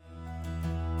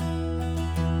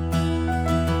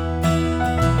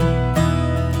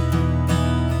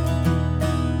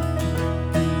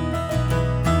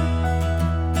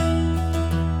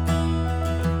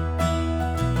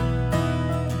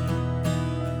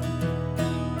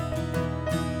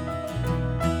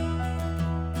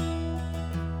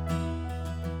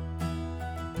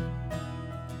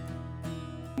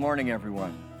Morning,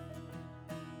 everyone.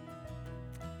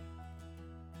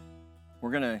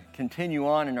 We're going to continue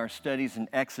on in our studies in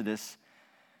Exodus.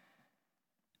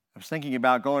 I was thinking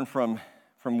about going from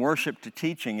worship to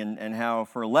teaching and how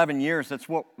for 11 years that's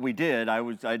what we did.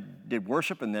 I did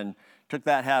worship and then took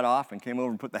that hat off and came over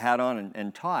and put the hat on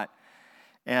and taught.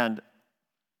 And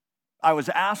I was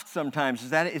asked sometimes,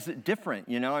 is it different?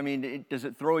 You know, I mean, does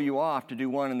it throw you off to do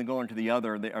one and then go into the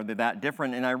other? Are they that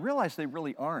different? And I realized they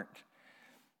really aren't.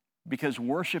 Because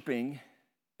worshiping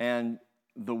and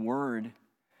the Word,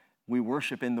 we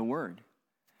worship in the Word.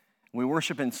 We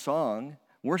worship in song.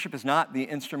 Worship is not the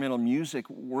instrumental music.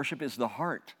 Worship is the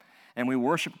heart. And we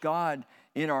worship God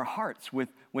in our hearts with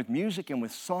music and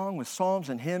with song, with psalms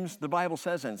and hymns, the Bible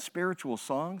says, and spiritual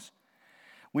songs.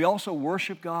 We also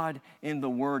worship God in the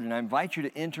Word. And I invite you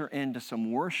to enter into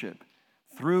some worship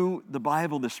through the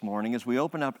Bible this morning as we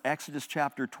open up Exodus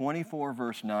chapter 24,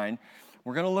 verse 9.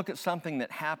 We're going to look at something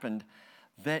that happened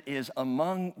that is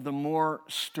among the more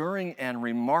stirring and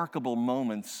remarkable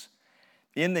moments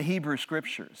in the Hebrew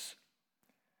Scriptures.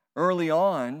 Early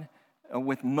on,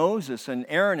 with Moses and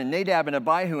Aaron and Nadab and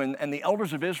Abihu and the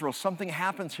elders of Israel, something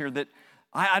happens here that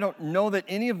I don't know that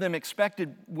any of them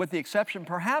expected, with the exception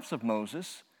perhaps of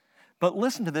Moses. But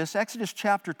listen to this, Exodus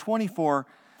chapter 24,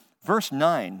 verse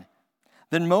 9.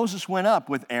 Then Moses went up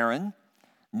with Aaron,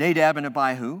 Nadab and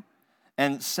Abihu,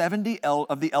 and 70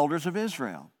 of the elders of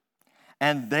Israel.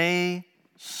 And they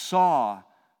saw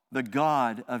the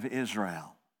God of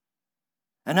Israel.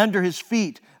 And under his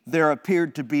feet there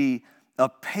appeared to be a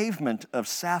pavement of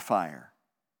sapphire,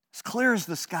 as clear as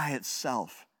the sky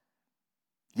itself.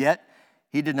 Yet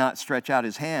he did not stretch out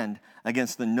his hand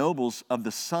against the nobles of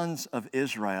the sons of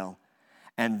Israel.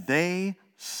 And they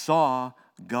saw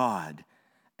God,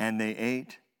 and they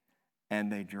ate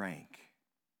and they drank.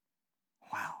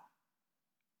 Wow.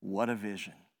 What a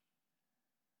vision.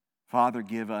 Father,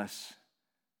 give us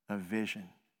a vision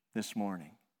this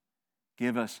morning.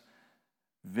 Give us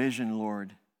vision,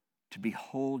 Lord, to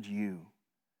behold you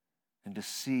and to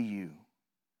see you.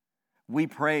 We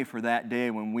pray for that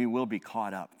day when we will be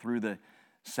caught up through the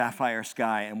sapphire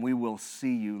sky and we will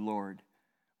see you, Lord.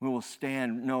 We will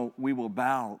stand, no, we will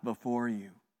bow before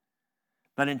you.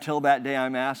 But until that day,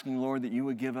 I'm asking, Lord, that you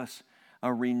would give us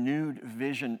a renewed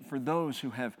vision for those who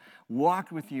have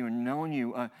walked with you and known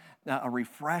you, a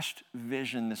refreshed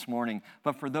vision this morning.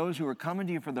 But for those who are coming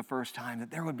to you for the first time,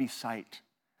 that there would be sight.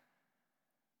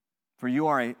 For you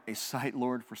are a sight,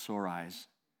 Lord, for sore eyes,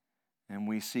 and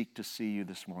we seek to see you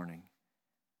this morning.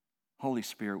 Holy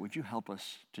Spirit, would you help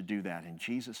us to do that? In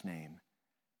Jesus' name,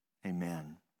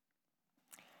 amen.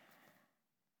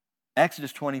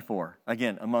 Exodus 24,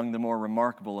 again, among the more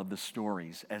remarkable of the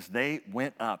stories, as they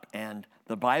went up, and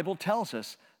the Bible tells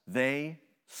us they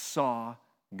saw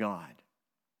God.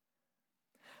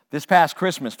 This past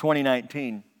Christmas,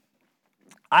 2019,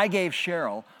 I gave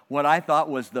Cheryl what I thought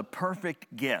was the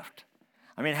perfect gift.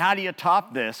 I mean, how do you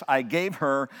top this? I gave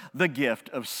her the gift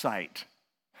of sight.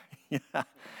 Yeah.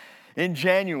 In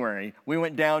January, we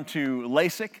went down to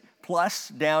LASIK Plus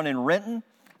down in Renton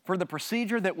for the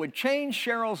procedure that would change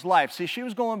Cheryl's life. See, she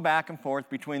was going back and forth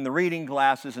between the reading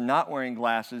glasses and not wearing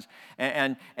glasses,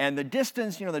 and the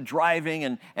distance, you know, the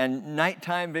driving and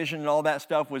nighttime vision and all that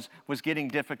stuff was getting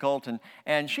difficult,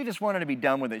 and she just wanted to be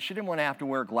done with it. She didn't want to have to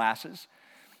wear glasses.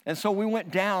 And so we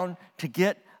went down to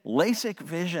get LASIK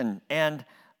vision, and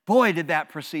boy, did that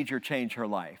procedure change her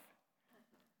life.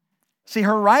 See,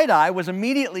 her right eye was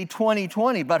immediately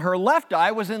 20/20, but her left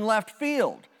eye was in left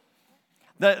field.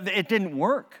 It didn't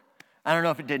work. I don't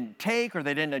know if it didn't take or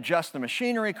they didn't adjust the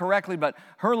machinery correctly, but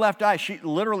her left eye, she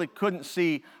literally couldn't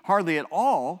see hardly at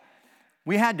all.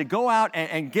 We had to go out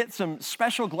and get some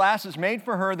special glasses made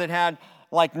for her that had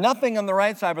like nothing on the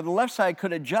right side, but the left side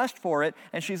could adjust for it,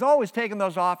 and she's always taking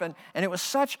those off, and it was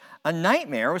such a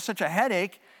nightmare. It was such a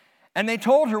headache, and they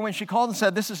told her when she called and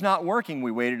said, this is not working. We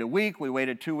waited a week, we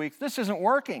waited 2 weeks. This isn't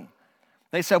working.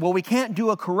 They said, well, we can't do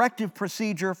a corrective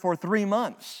procedure for 3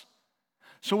 months.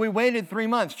 So we waited 3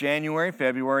 months, January,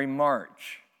 February,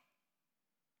 March.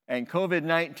 And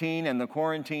COVID-19 and the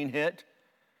quarantine hit,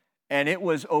 and it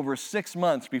was over 6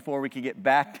 months before we could get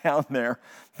back down there,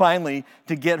 finally,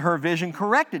 to get her vision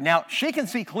corrected. Now, she can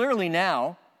see clearly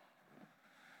now,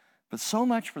 but so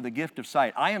much for the gift of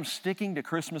sight. I am sticking to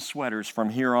Christmas sweaters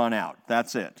from here on out.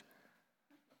 That's it.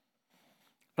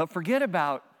 But forget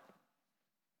about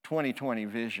 2020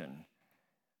 vision.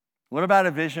 What about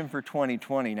a vision for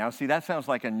 2020? Now, see, that sounds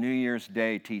like a New Year's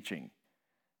Day teaching.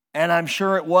 And I'm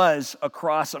sure it was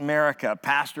across America,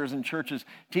 pastors and churches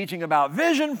teaching about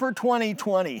vision for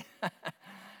 2020.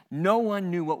 No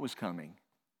one knew what was coming.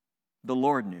 The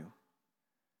Lord knew.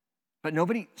 But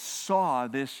nobody saw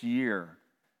this year,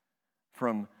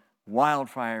 from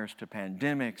wildfires to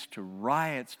pandemics to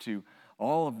riots to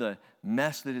all of the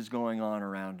mess that is going on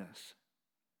around us.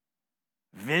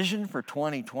 Vision for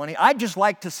 2020. I'd just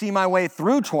like to see my way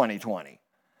through 2020,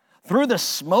 through the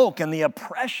smoke and the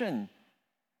oppression.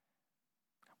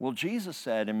 Well, Jesus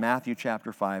said in Matthew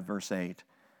chapter 5, verse 8,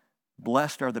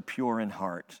 "Blessed are the pure in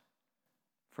heart,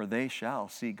 for they shall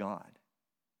see God."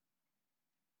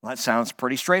 Well, that sounds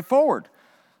pretty straightforward.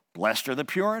 Blessed are the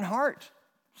pure in heart.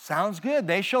 Sounds good.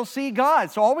 They shall see God.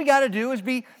 So all we got to do is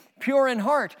be pure in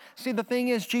heart. See, the thing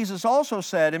is, Jesus also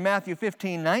said in Matthew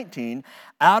 15:19,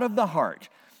 "Out of the heart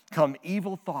come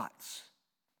evil thoughts,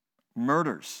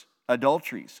 murders,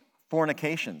 adulteries,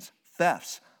 fornications,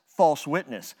 thefts, false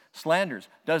witness, slanders."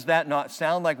 Does that not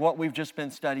sound like what we've just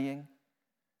been studying?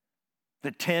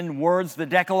 The 10 words, the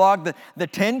Decalogue, the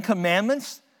 10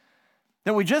 commandments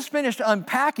that we just finished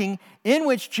unpacking, in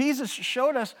which Jesus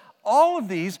showed us all of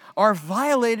these are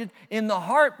violated in the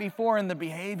heart before in the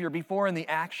behavior, before in the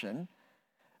action.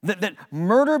 That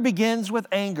murder begins with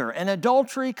anger, and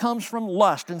adultery comes from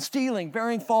lust, and stealing,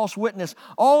 bearing false witness.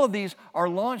 All of these are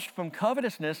launched from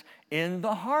covetousness in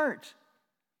the heart.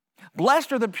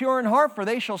 Blessed are the pure in heart, for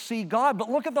they shall see God. But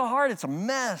look at the heart, it's a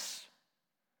mess.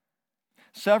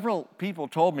 Several people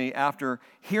told me after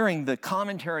hearing the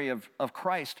commentary of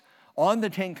Christ on the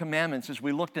 10 Commandments as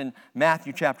we looked in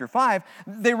Matthew chapter 5,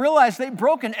 they realized they'd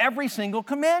broken every single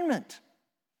commandment.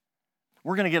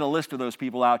 We're going to get a list of those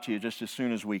people out to you just as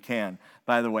soon as we can,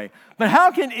 by the way. But how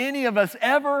can any of us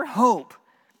ever hope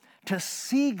to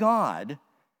see God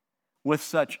with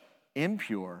such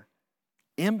impure,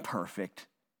 imperfect,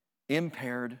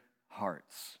 impaired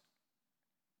hearts?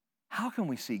 How can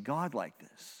we see God like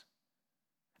this?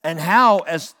 And how,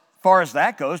 as far as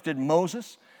that goes, did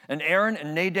Moses and Aaron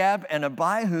and Nadab and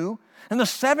Abihu and the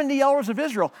 70 elders of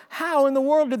Israel, how in the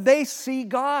world did they see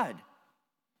God?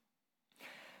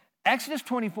 Exodus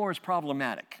 24 is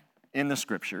problematic in the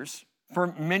Scriptures. For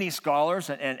many scholars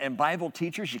and Bible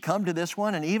teachers, you come to this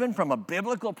one, and even from a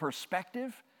biblical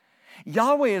perspective,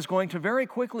 Yahweh is going to very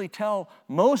quickly tell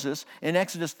Moses in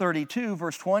Exodus 32,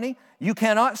 verse 20, "You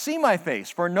cannot see my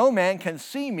face, for no man can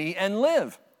see me and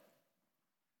live."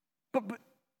 But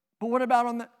what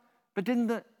about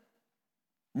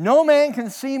no man can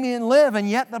see me and live, and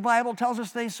yet the Bible tells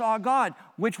us they saw God.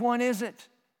 Which one is it?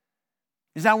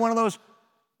 Is that one of those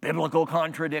biblical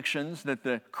contradictions that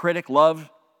the critic loves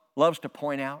to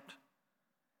point out?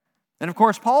 And of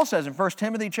course, Paul says in 1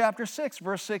 Timothy chapter 6,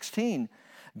 verse 16,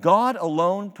 "God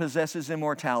alone possesses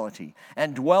immortality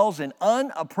and dwells in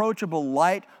unapproachable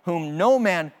light, whom no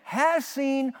man has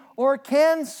seen or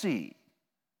can see."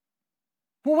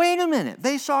 Well, wait a minute.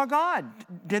 They saw God,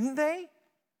 didn't they?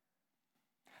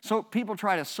 So people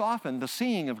try to soften the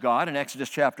seeing of God in Exodus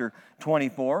chapter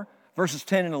 24, verses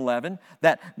 10 and 11.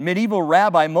 That medieval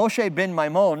rabbi Moshe ben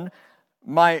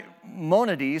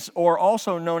Maimonides, or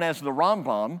also known as the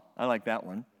Rambam, I like that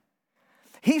one,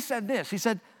 he said this. He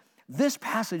said, this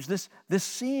passage, this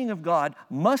seeing of God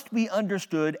must be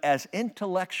understood as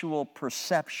intellectual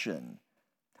perception,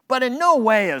 but in no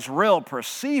way as real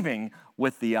perceiving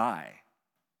with the eye.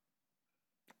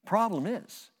 Problem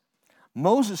is,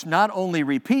 Moses not only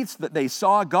repeats that they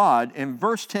saw God. In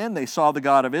verse 10, they saw the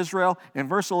God of Israel. In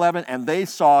verse 11, and they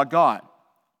saw God.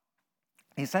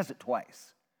 He says it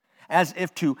twice, as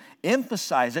if to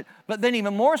emphasize it, but then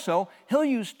even more so, he'll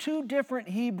use 2 different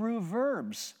Hebrew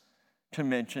verbs to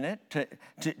mention it,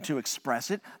 to express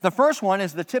it. The first one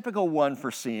is the typical one for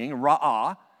seeing,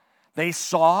 ra'ah. They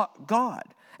saw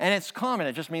God. And it's common.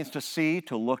 It just means to see,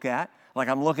 to look at. Like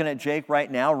I'm looking at Jake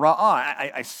right now,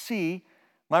 ra'ah. I see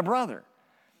my brother.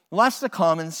 Well, that's the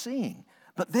common seeing.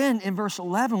 But then in verse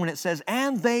 11, when it says,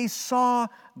 and they saw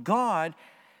God,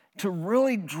 to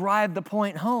really drive the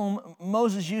point home,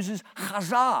 Moses uses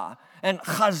chazah. And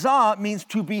chazah means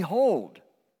to behold,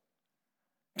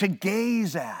 to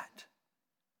gaze at,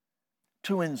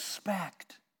 to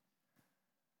inspect.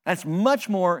 That's much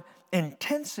more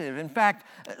intensive. In fact,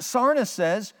 Sarna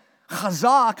says,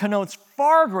 chazah connotes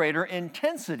far greater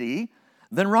intensity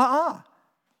than ra'ah.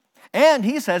 And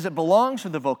he says it belongs to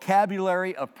the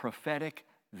vocabulary of prophetic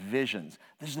visions.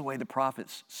 This is the way the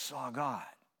prophets saw God.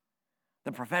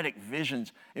 The prophetic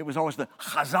visions, it was always the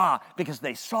chazah, because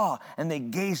they saw and they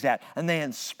gazed at and they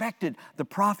inspected the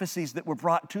prophecies that were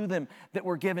brought to them, that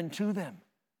were given to them.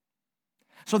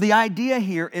 So the idea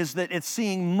here is that it's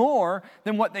seeing more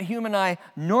than what the human eye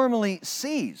normally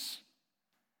sees.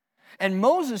 And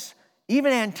Moses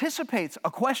even anticipates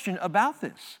a question about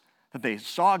this, that they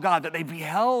saw God, that they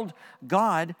beheld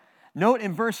God. Note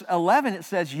in verse 11 it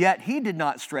says, yet he did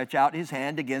not stretch out his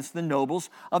hand against the nobles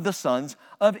of the sons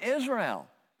of Israel.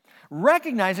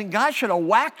 Recognizing God should have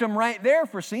whacked him right there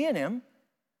for seeing him.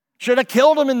 Should have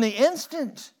killed him in the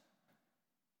instant.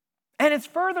 And it's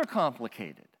further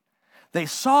complicated. They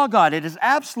saw God. It is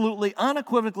absolutely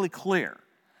unequivocally clear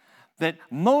that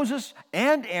Moses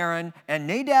and Aaron and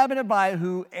Nadab and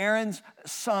Abihu, Aaron's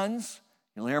sons,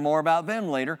 you'll hear more about them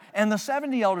later, and the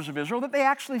 70 elders of Israel, that they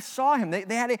actually saw him.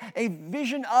 They had a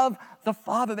vision of the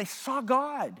Father. They saw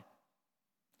God.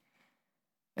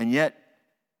 And yet,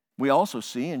 we also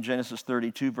see in Genesis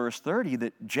 32, verse 30,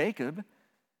 that Jacob,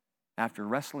 after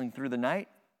wrestling through the night,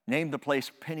 named the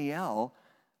place Peniel,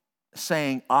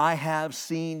 saying, I have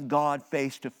seen God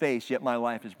face to face, yet my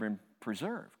life has been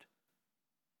preserved.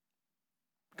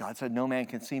 God said, no man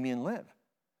can see me and live.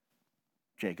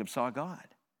 Jacob saw God.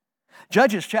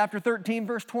 Judges chapter 13,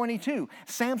 verse 22,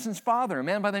 Samson's father, a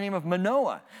man by the name of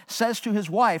Manoah, says to his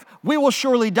wife, we will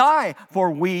surely die, for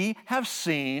we have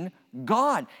seen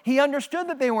God. He understood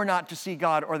that they were not to see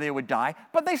God or they would die,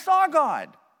 but they saw God.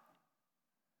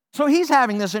 So he's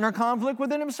having this inner conflict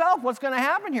within himself. What's going to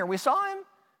happen here? We saw him.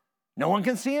 No one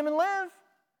can see him and live.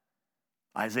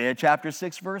 Isaiah chapter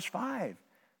 6, verse 5,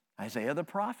 Isaiah the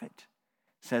prophet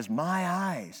says, my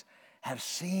eyes have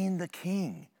seen the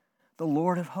King, the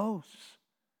Lord of hosts.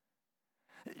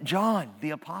 John, the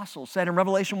apostle, said in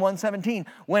Revelation 1:17,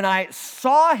 when I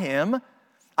saw him,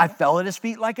 I fell at his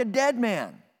feet like a dead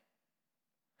man.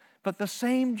 But the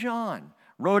same John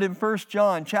wrote in 1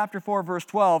 John chapter 4, verse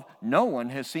 12, no one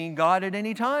has seen God at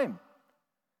any time.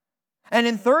 And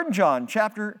in 3 John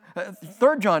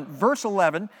verse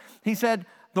 11, he said,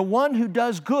 the one who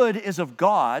does good is of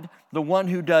God. The one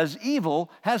who does evil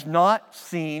has not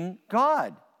seen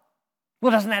God.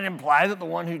 Well, doesn't that imply that the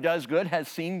one who does good has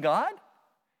seen God?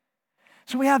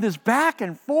 So we have this back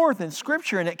and forth in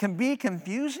Scripture, and it can be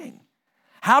confusing.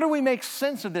 How do we make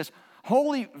sense of this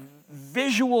holy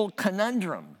visual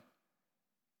conundrum?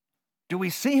 Do we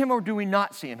see him or do we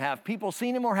not see him? Have people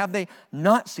seen him or have they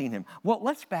not seen him? Well,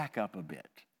 let's back up a bit.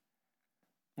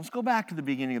 Let's go back to the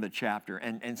beginning of the chapter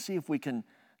and see if we can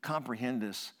comprehend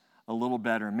this a little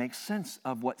better and make sense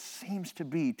of what seems to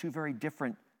be two very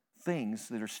different things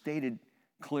that are stated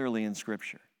clearly in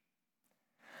Scripture.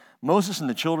 Moses and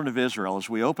the children of Israel, as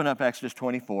we open up Exodus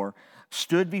 24,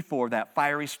 stood before that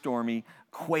fiery, stormy,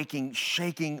 quaking,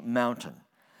 shaking mountain.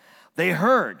 They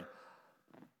heard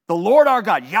the Lord our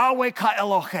God, Yahweh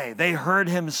Ka-Eloheh. They heard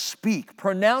him speak,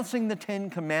 pronouncing the 10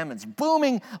 Commandments,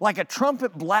 booming like a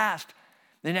trumpet blast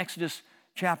in Exodus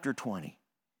chapter 20.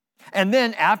 And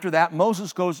then after that,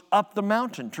 Moses goes up the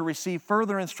mountain to receive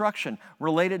further instruction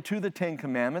related to the 10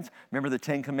 Commandments. Remember, the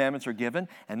 10 Commandments are given,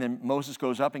 and then Moses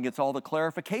goes up and gets all the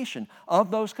clarification of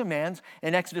those commands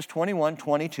in Exodus 21,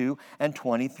 22, and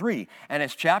 23. And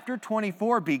as chapter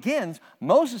 24 begins,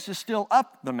 Moses is still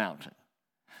up the mountain.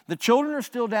 The children are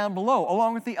still down below,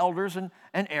 along with the elders and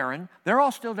Aaron. They're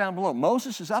all still down below.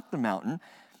 Moses is up the mountain,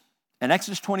 and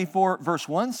Exodus 24, verse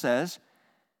 1 says,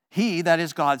 he, that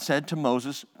is God, said to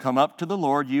Moses, come up to the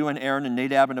Lord, you and Aaron and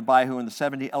Nadab and Abihu and the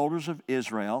 70 elders of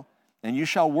Israel, and you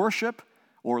shall worship,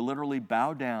 or literally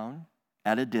bow down,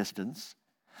 at a distance.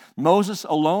 Moses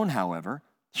alone, however,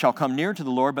 shall come near to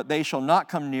the Lord, but they shall not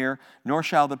come near, nor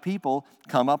shall the people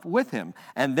come up with him.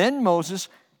 And then Moses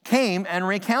came and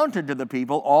recounted to the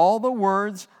people all the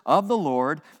words of the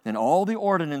Lord and all the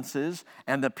ordinances,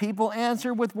 and the people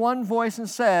answered with one voice and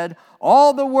said,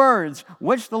 all the words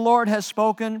which the Lord has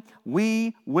spoken,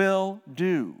 we will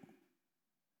do.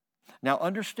 Now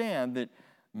understand that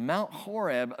Mount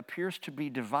Horeb appears to be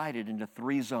divided into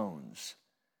 3 zones.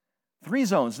 3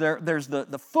 zones. There's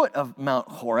the foot of Mount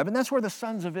Horeb, and that's where the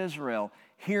sons of Israel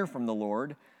hear from the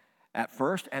Lord at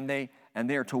first, and they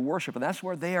are to worship, and that's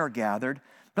where they are gathered.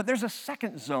 But there's a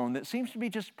second zone that seems to be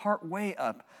just part way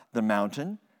up the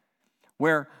mountain,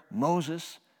 where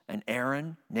Moses and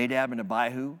Aaron, Nadab and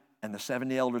Abihu, and the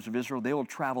 70 elders of Israel, they will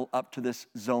travel up to this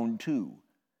zone 2.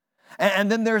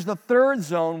 And then there's the third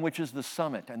zone, which is the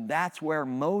summit, and that's where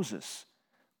Moses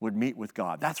would meet with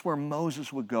God. That's where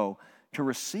Moses would go to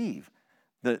receive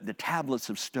the tablets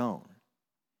of stone.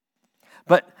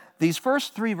 But these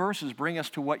first 3 verses bring us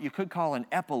to what you could call an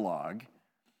epilogue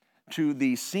to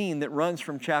the scene that runs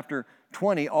from chapter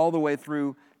 20 all the way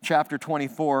through chapter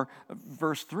 24,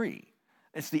 verse 3.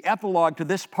 It's the epilogue to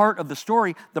this part of the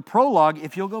story. The prologue,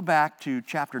 if you'll go back to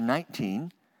chapter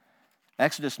 19,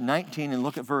 Exodus 19, and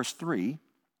look at verse 3,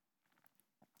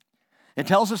 it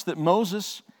tells us that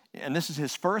Moses, and this is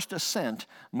his first ascent,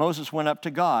 Moses went up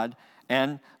to God,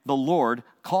 and the Lord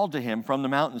called to him from the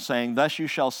mountain, saying, thus you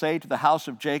shall say to the house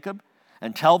of Jacob,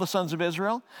 and tell the sons of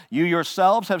Israel, you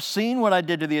yourselves have seen what I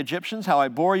did to the Egyptians, how I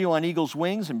bore you on eagle's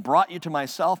wings and brought you to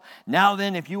myself. Now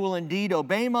then, if you will indeed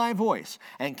obey my voice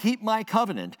and keep my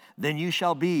covenant, then you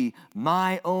shall be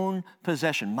my own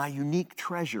possession, my unique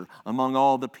treasure among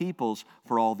all the peoples,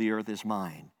 for all the earth is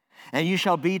mine. And you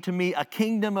shall be to me a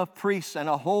kingdom of priests and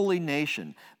a holy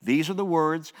nation. These are the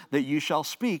words that you shall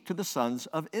speak to the sons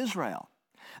of Israel.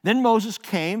 Then Moses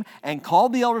came and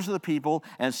called the elders of the people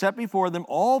and set before them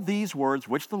all these words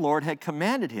which the Lord had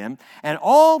commanded him. And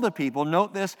all the people,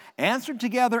 note this, answered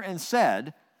together and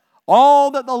said,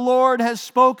 all that the Lord has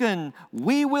spoken,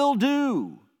 we will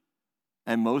do.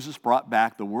 And Moses brought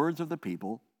back the words of the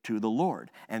people to the Lord.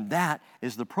 And that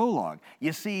is the prologue.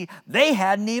 You see, they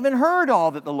hadn't even heard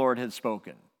all that the Lord had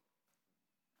spoken.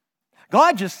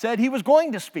 God just said he was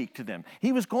going to speak to them.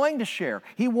 He was going to share.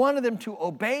 He wanted them to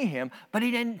obey him, but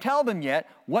he didn't tell them yet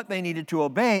what they needed to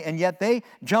obey, and yet they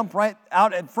jump right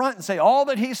out in front and say, all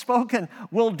that he's spoken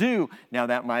will do. Now,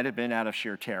 that might have been out of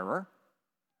sheer terror.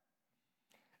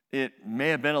 It may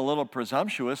have been a little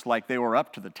presumptuous, like they were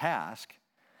up to the task.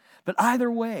 But either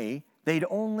way, they'd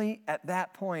only, at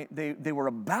that point, they were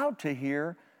about to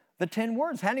hear the 10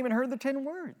 words, hadn't even heard the 10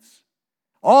 words.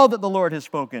 All that the Lord has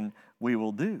spoken, we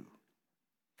will do.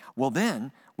 Well,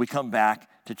 then we come back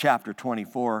to chapter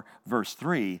 24, verse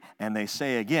 3, and they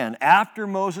say again, after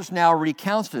Moses now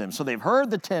recounts to them, so they've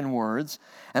heard the 10 words,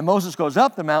 and Moses goes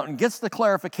up the mountain, gets the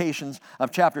clarifications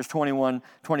of chapters 21,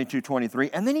 22, 23,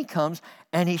 and then he comes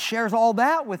and he shares all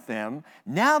that with them.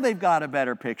 Now they've got a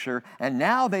better picture, and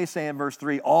now they say in verse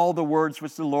 3, all the words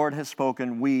which the Lord has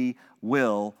spoken, we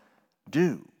will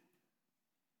do.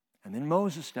 And then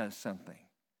Moses does something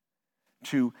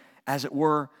to, as it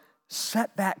were,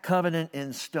 set that covenant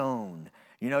in stone.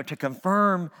 To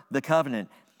confirm the covenant,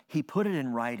 he put it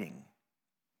in writing.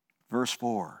 Verse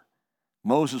 4,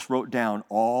 Moses wrote down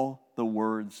all the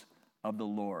words of the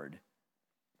Lord.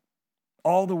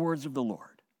 All the words of the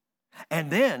Lord. And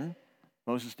then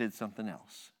Moses did something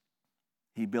else.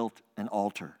 He built an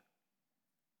altar.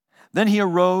 Then he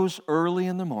arose early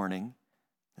in the morning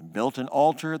and built an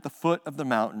altar at the foot of the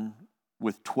mountain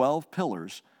with 12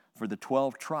 pillars for the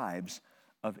 12 tribes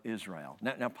of Israel.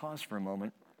 Now pause for a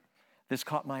moment. This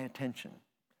caught my attention,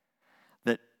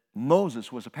 that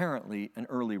Moses was apparently an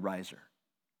early riser.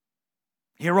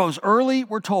 He arose early,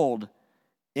 we're told,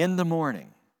 in the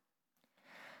morning.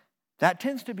 That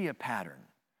tends to be a pattern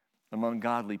among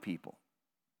godly people.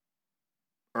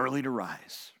 Early to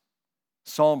rise.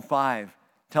 Psalm 5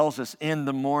 tells us, in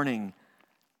the morning,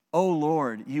 O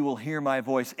Lord, you will hear my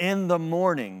voice. In the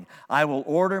morning, I will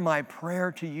order my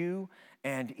prayer to you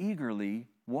and eagerly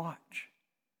watch.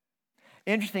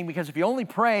 Interesting, because if you only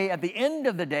pray at the end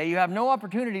of the day, you have no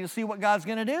opportunity to see what God's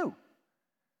going to do,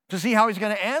 to see how he's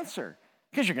going to answer,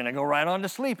 because you're going to go right on to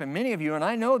sleep. And many of you, and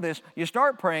I know this, you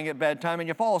start praying at bedtime and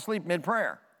you fall asleep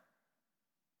mid-prayer.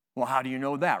 Well, how do you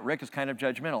know that? Rick is kind of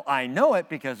judgmental. I know it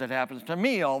because it happens to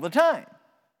me all the time.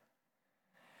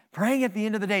 Praying at the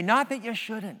end of the day, not that you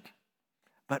shouldn't,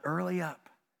 but early up,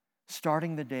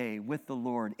 starting the day with the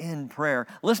Lord in prayer.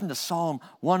 Listen to Psalm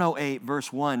 108,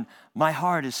 verse 1. My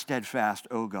heart is steadfast,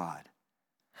 O God.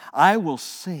 I will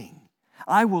sing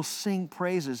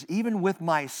praises, even with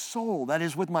my soul, that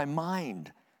is, with my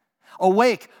mind.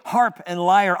 Awake, harp and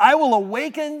lyre. I will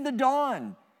awaken the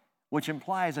dawn, which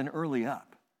implies an early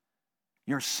up.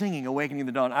 You're singing, awakening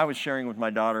the dawn. I was sharing with my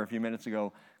daughter a few minutes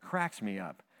ago, cracks me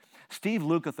up. Steve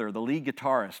Lukather, the lead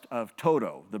guitarist of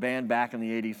Toto, the band back in the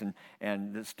 80s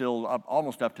and it's still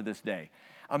almost up to this day.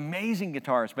 Amazing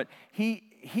guitarist, but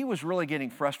he was really getting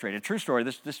frustrated. True story,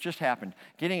 this just happened.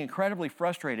 Getting incredibly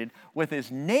frustrated with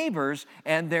his neighbors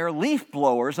and their leaf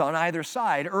blowers on either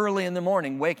side early in the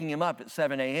morning, waking him up at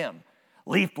 7 a.m.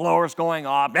 Leaf blowers going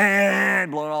off,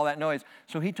 blowing all that noise.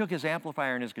 So he took his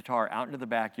amplifier and his guitar out into the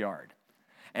backyard.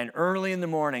 And early in the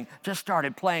morning, just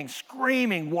started playing,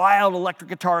 screaming, wild electric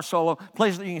guitar solo.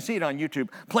 Plays, you can see it on YouTube.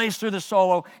 Plays through the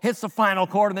solo, hits the final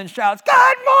chord, and then shouts,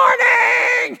 "Good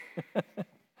morning!"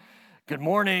 Good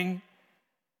morning.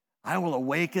 I will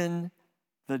awaken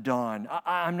the dawn.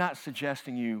 I'm not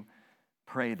suggesting you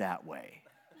pray that way.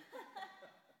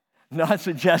 Not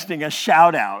suggesting a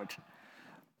shout out,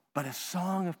 but a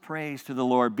song of praise to the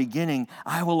Lord, beginning,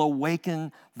 I will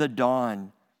awaken the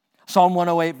dawn. Psalm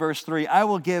 108, verse 3, I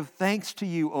will give thanks to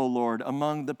you, O Lord,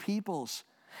 among the peoples,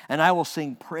 and I will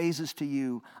sing praises to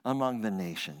you among the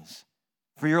nations.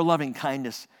 For your loving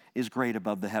kindness is great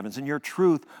above the heavens, and your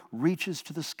truth reaches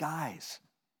to the skies.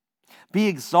 Be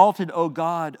exalted, O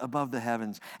God, above the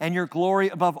heavens, and your glory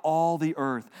above all the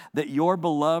earth, that your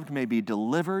beloved may be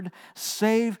delivered.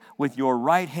 Save with your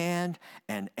right hand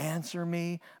and answer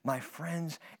me, my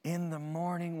friends, in the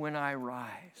morning when I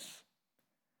rise.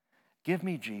 Give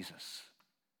me Jesus.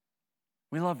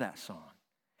 We love that song.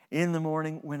 In the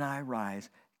morning when I rise,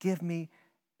 give me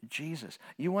Jesus.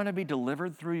 You want to be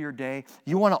delivered through your day?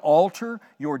 You want to alter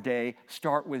your day?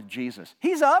 Start with Jesus.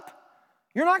 He's up.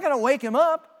 You're not going to wake him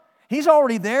up. He's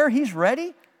already there. He's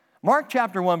ready. Mark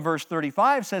chapter 1, verse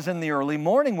 35 says, in the early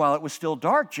morning, while it was still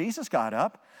dark, Jesus got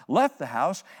up, left the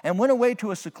house, and went away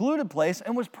to a secluded place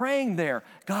and was praying there.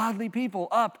 Godly people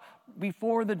up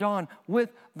before the dawn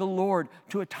with the Lord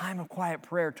to a time of quiet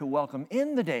prayer to welcome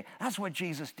in the day. That's what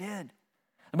Jesus did.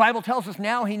 The Bible tells us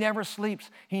now he never sleeps,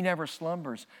 he never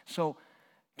slumbers. So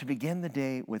to begin the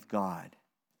day with God,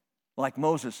 like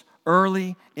Moses,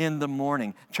 early in the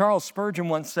morning. Charles Spurgeon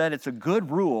once said, it's a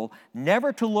good rule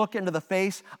never to look into the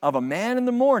face of a man in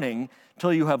the morning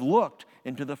till you have looked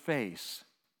into the face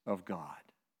of God.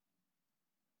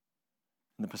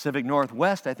 In the Pacific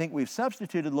Northwest, I think we've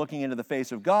substituted looking into the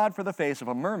face of God for the face of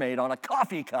a mermaid on a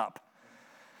coffee cup.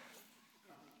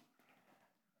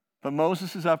 But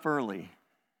Moses is up early,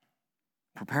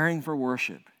 preparing for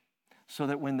worship, so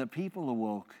that when the people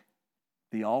awoke,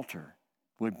 the altar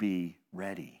would be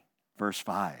ready. Verse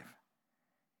 5,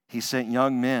 he sent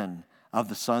young men of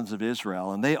the sons of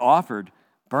Israel, and they offered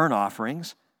burnt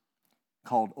offerings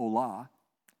called olah,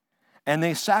 and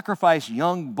they sacrificed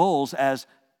young bulls as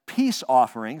peace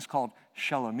offerings called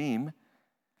shalomim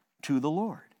to the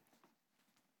Lord.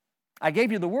 I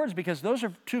gave you the words because those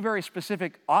are two very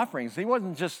specific offerings. It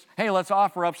wasn't just, hey, let's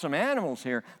offer up some animals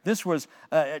here. This was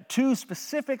two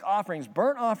specific offerings,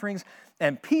 burnt offerings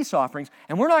and peace offerings,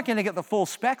 and we're not going to get the full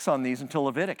specs on these until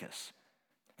Leviticus.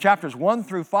 Chapters 1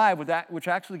 through 5, which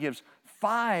actually gives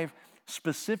 5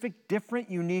 specific,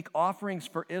 different, unique offerings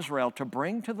for Israel to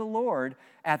bring to the Lord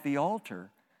at the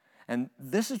altar. And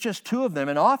this is just 2 of them,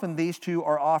 and often these 2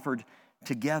 are offered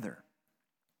together.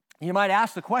 You might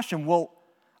ask the question, well,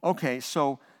 okay,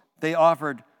 so they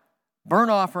offered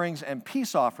burnt offerings and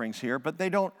peace offerings here, but they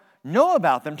don't know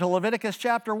about them till Leviticus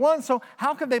chapter 1, so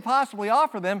how could they possibly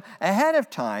offer them ahead of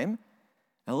time?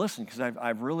 Now listen, because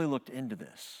I've really looked into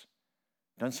this,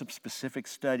 done some specific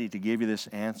study to give you this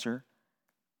answer.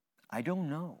 I don't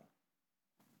know.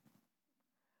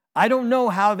 I don't know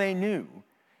how they knew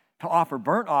to offer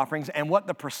burnt offerings and what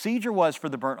the procedure was for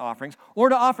the burnt offerings, or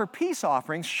to offer peace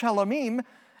offerings, shalomim,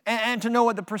 and to know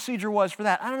what the procedure was for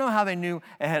that. I don't know how they knew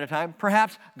ahead of time.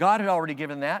 Perhaps God had already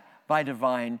given that by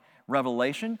divine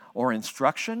revelation or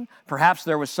instruction. Perhaps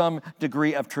there was some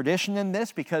degree of tradition in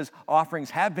this because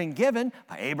offerings have been given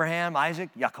by Abraham, Isaac,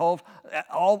 Yaakov,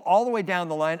 all the way down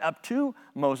the line up to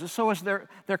Moses. So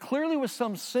there clearly was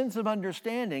some sense of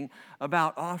understanding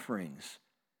about offerings.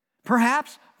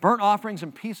 Perhaps burnt offerings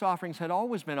and peace offerings had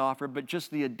always been offered, but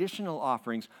just the additional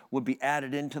offerings would be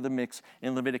added into the mix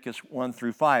in Leviticus 1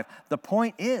 through 5. The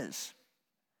point is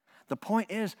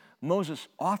Moses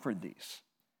offered these.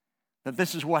 That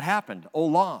this is what happened.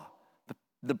 Olah,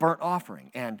 the burnt offering,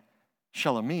 and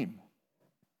shalomim,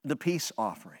 the peace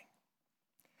offering.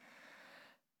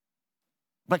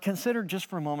 But consider just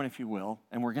for a moment, if you will,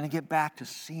 and we're going to get back to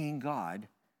seeing God,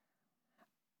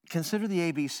 consider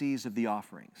the ABCs of the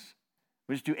offerings.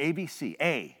 We just do ABC.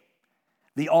 A,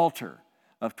 the altar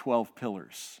of 12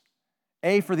 pillars.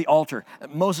 A for the altar.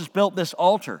 Moses built this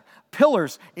altar.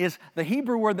 Pillars is the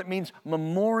Hebrew word that means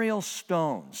memorial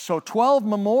stones. So 12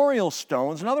 memorial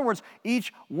stones. In other words,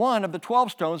 each one of the 12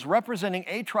 stones representing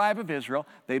a tribe of Israel.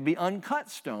 They'd be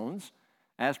uncut stones,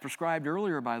 as prescribed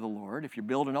earlier by the Lord. If you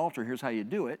build an altar, here's how you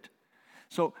do it.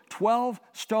 So 12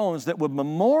 stones that would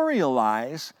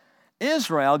memorialize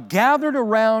Israel gathered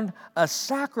around a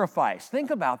sacrifice.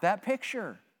 Think about that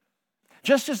picture.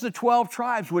 Just as the 12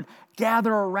 tribes would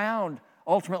gather around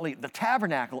ultimately the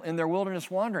tabernacle in their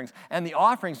wilderness wanderings and the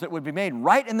offerings that would be made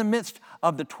right in the midst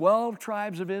of the 12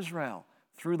 tribes of Israel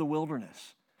through the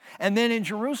wilderness. And then in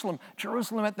Jerusalem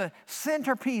at the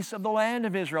centerpiece of the land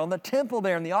of Israel, and the temple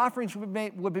there, and the offerings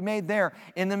would be made there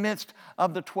in the midst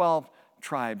of the 12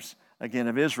 tribes, again,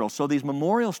 of Israel. So these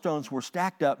memorial stones were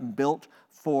stacked up and built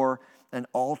for an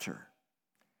altar.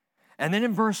 And then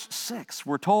in verse 6,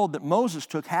 we're told that Moses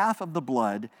took half of the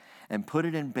blood and put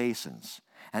it in basins,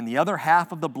 and the other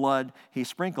half of the blood he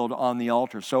sprinkled on the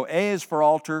altar. So A is for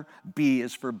altar, B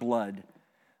is for blood,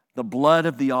 the blood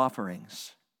of the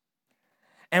offerings.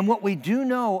 And what we do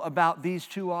know about these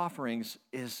 2 offerings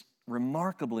is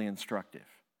remarkably instructive.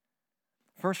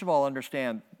 First of all,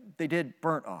 understand they did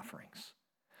burnt offerings.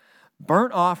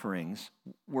 burnt offerings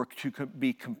were to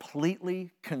be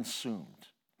completely consumed.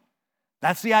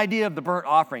 That's the idea of the burnt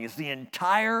offering, is the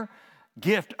entire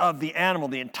gift of the animal,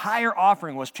 the entire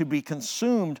offering was to be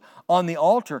consumed on the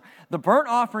altar. The burnt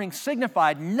offering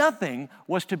signified nothing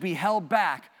was to be held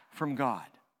back from God.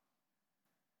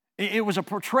 It was a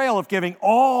portrayal of giving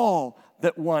all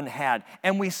that one had.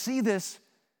 And we see this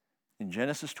in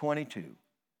Genesis 22,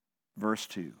 verse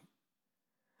 2,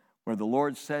 where the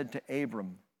Lord said to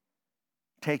Abram,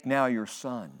 "Take now your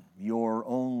son, your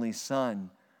only son,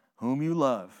 whom you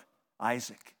love,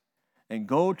 Isaac, and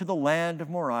go to the land of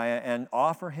Moriah and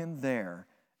offer him there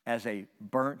as a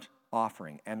burnt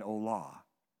offering, an olah,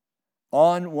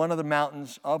 on one of the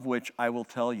mountains of which I will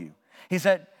tell you." He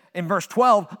said in verse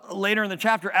 12, later in the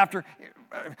chapter, after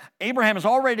Abraham is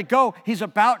all ready to go, he's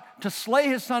about to slay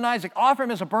his son Isaac, offer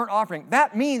him as a burnt offering.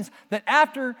 That means that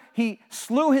after he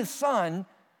slew his son,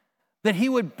 that he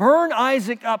would burn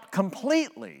Isaac up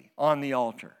completely on the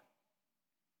altar.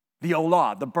 The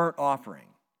olah, the burnt offering.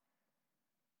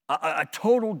 A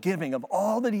total giving of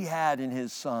all that he had in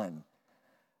his son.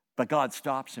 But God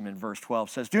stops him in verse 12,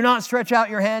 says, "Do not stretch out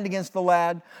your hand against the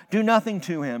lad. Do nothing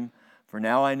to him. For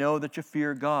now I know that you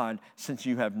fear God, since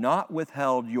you have not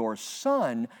withheld your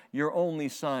son, your only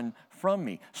son, from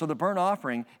me." So the burnt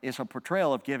offering is a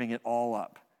portrayal of giving it all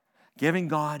up. Giving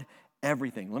God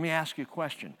everything. Let me ask you a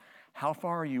question. How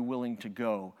far are you willing to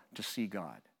go to see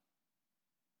God?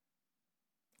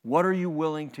 What are you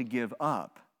willing to give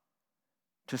up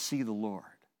to see the Lord?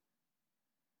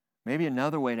 Maybe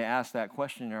another way to ask that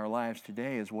question in our lives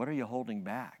today is, what are you holding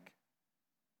back?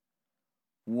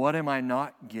 What am I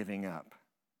not giving up?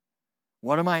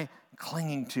 What am I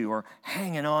clinging to or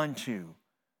hanging on to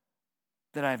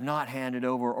that I have not handed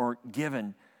over or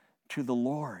given to the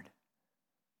Lord?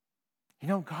 You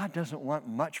know, God doesn't want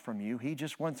much from you. He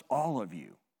just wants all of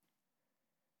you.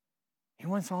 He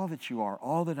wants all that you are,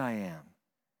 all that I am.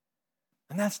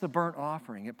 And that's the burnt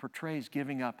offering. It portrays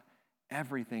giving up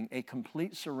everything, a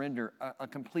complete surrender, a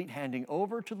complete handing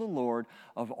over to the Lord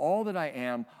of all that I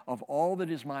am, of all that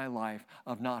is my life,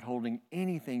 of not holding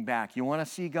anything back. You want to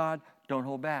see God? Don't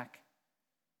hold back.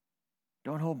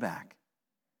 Don't hold back.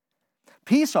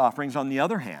 Peace offerings, on the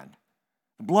other hand,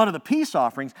 the blood of the peace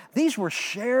offerings, these were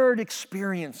shared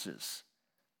experiences,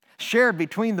 shared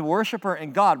between the worshiper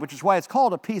and God, which is why it's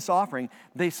called a peace offering.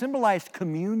 They symbolized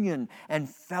communion and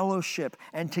fellowship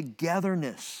and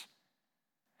togetherness.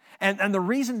 And the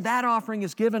reason that offering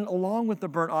is given along with the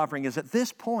burnt offering is at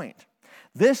this point,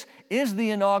 this is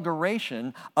the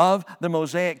inauguration of the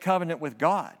Mosaic covenant with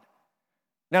God.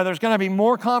 Now, there's going to be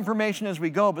more confirmation as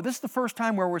we go, but this is the first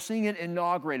time where we're seeing it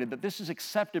inaugurated, that this is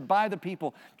accepted by the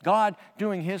people, God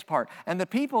doing His part, and the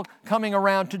people coming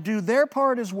around to do their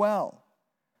part as well,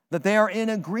 that they are in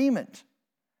agreement.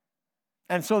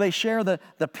 And so they share the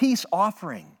peace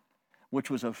offering, which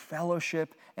was a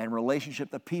fellowship and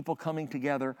relationship, the people coming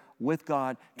together with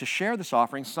God to share this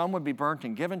offering. Some would be burnt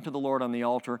and given to the Lord on the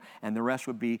altar, and the rest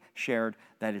would be shared,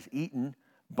 that is, eaten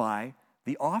by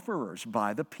the offerers,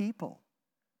 by the people.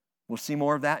 We'll see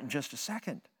more of that in just a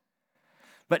second.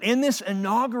 But in this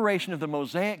inauguration of the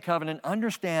Mosaic covenant,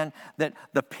 understand that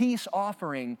the peace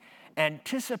offering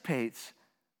anticipates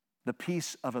the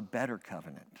peace of a better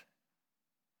covenant.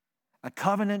 A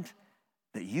covenant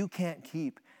that you can't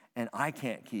keep and I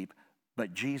can't keep,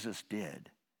 but Jesus did.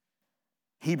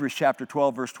 Hebrews chapter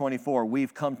 12, verse 24,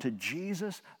 we've come to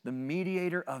Jesus, the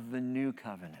mediator of the new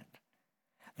covenant.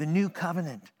 The new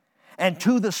covenant. And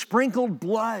to the sprinkled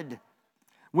blood,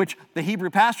 which the Hebrew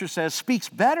pastor says speaks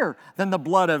better than the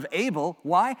blood of Abel.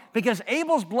 Why? Because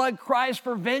Abel's blood cries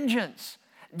for vengeance,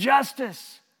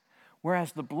 justice,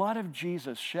 whereas the blood of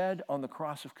Jesus shed on the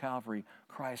cross of Calvary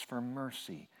cries for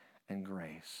mercy and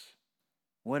grace.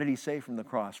 What did He say from the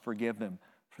cross? Forgive them,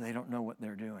 for they don't know what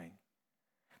they're doing.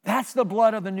 That's the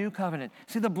blood of the new covenant.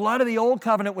 See, the blood of the old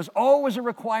covenant was always a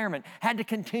requirement, had to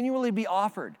continually be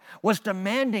offered, was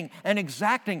demanding and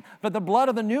exacting. But the blood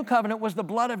of the new covenant was the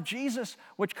blood of Jesus,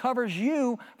 which covers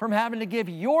you from having to give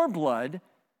your blood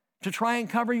to try and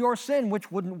cover your sin,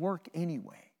 which wouldn't work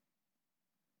anyway.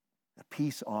 The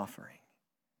peace offering.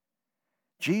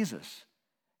 Jesus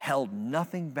held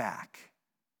nothing back,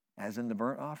 as in the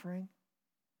burnt offering.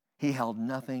 He held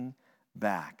nothing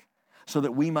back so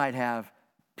that we might have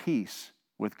peace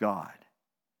with God.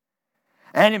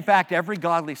 And in fact, every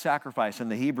godly sacrifice in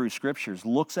the Hebrew Scriptures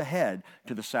looks ahead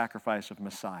to the sacrifice of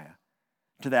Messiah,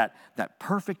 to that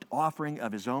perfect offering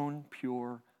of His own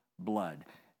pure blood.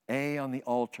 A, on the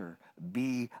altar,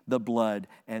 B, the blood,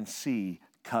 and C,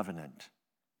 covenant.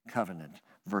 Covenant.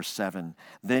 Verse 7,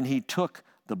 then He took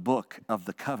the book of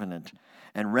the covenant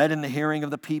and read in the hearing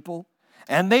of the people,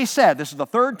 And they said, this is the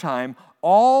third time,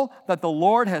 all that the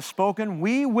Lord has spoken,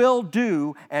 we will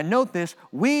do. And note this,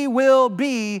 we will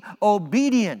be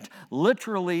obedient.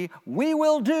 Literally, we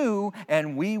will do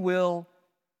and we will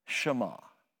shema.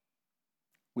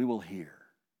 We will hear.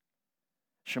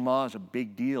 Shema is a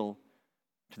big deal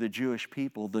to the Jewish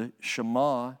people. The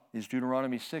Shema is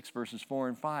Deuteronomy 6, verses 4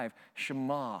 and 5.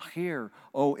 Shema, hear,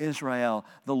 O Israel,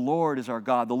 the Lord is our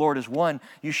God. The Lord is one.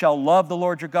 You shall love the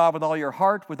Lord your God with all your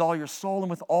heart, with all your soul, and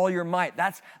with all your might.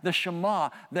 That's the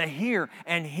Shema, the hear.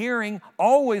 And hearing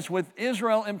always with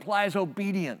Israel implies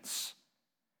obedience.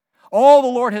 All the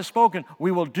Lord has spoken,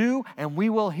 we will do and we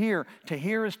will hear. To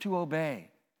hear is to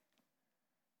obey.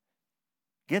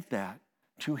 Get that?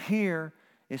 To hear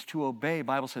is to obey. The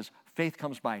Bible says faith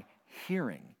comes by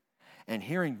hearing, and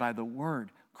hearing by the word,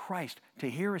 Christ. To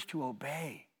hear is to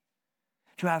obey.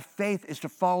 To have faith is to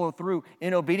follow through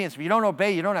in obedience. If you don't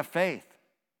obey, you don't have faith,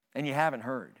 and you haven't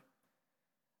heard.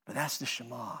 But that's the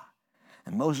Shema.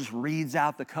 And Moses reads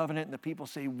out the covenant, and the people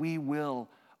say, we will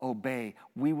obey,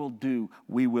 we will do,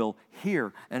 we will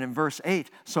hear. And in verse 8,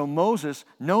 so Moses,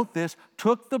 note this,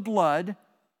 took the blood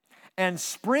and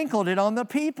sprinkled it on the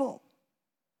people,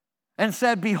 and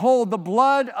said, behold, the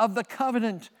blood of the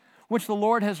covenant which the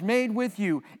Lord has made with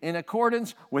you in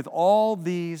accordance with all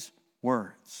these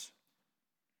words.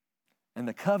 And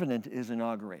the covenant is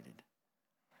inaugurated.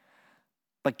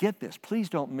 But get this, please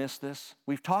don't miss this.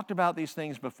 We've talked about these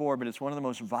things before, but it's one of the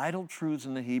most vital truths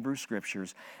in the Hebrew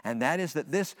Scriptures, and that is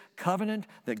that this covenant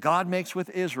that God makes with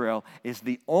Israel is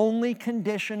the only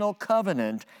conditional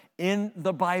covenant in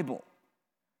the Bible.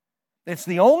 It's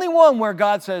the only one where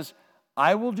God says,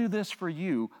 I will do this for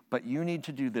you, but you need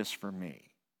to do this for me.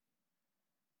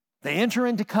 They enter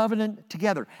into covenant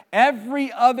together.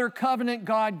 Every other covenant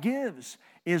God gives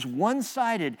is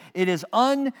one-sided. It is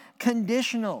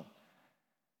unconditional.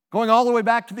 Going all the way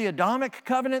back to the Adamic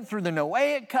covenant, through the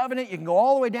Noahic covenant, you can go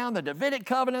all the way down the Davidic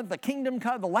covenant, the kingdom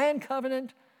covenant, the land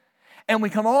covenant. And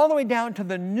we come all the way down to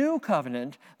the new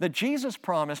covenant that Jesus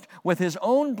promised with his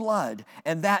own blood.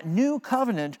 And that new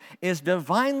covenant is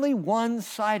divinely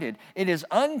one-sided. It is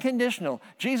unconditional.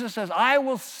 Jesus says, I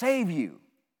will save you.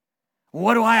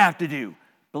 What do I have to do?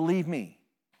 Believe me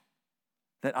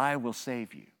that I will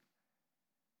save you.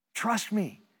 Trust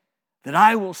me that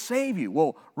I will save you.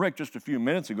 Well, Rick, just a few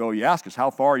minutes ago, you asked us, how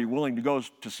far are you willing to go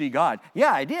to see God?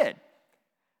 Yeah, I did.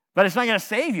 But it's not going to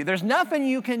save you. There's nothing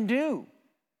you can do.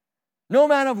 No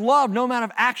amount of love, no amount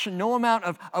of action, no amount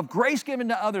of grace given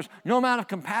to others, no amount of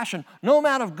compassion, no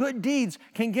amount of good deeds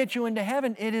can get you into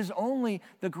heaven. It is only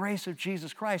the grace of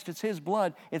Jesus Christ. It's his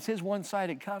blood. It's his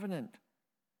one-sided covenant.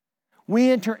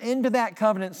 We enter into that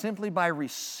covenant simply by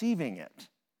receiving it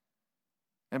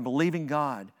and believing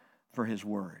God for his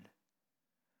word.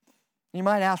 You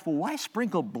might ask, well, why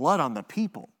sprinkle blood on the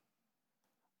people?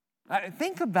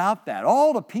 Think about that.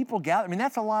 All the people gathered. I mean,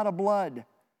 that's a lot of blood.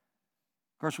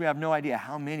 Of course, we have no idea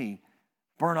how many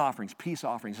burnt offerings, peace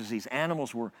offerings, as these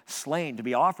animals were slain to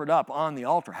be offered up on the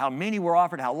altar. How many were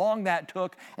offered, how long that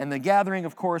took, and the gathering,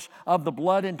 of course, of the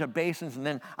blood into basins, and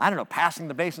then, passing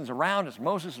the basins around as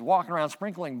Moses is walking around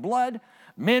sprinkling blood.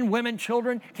 Men, women,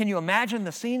 children. Can you imagine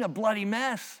the scene? A bloody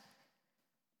mess.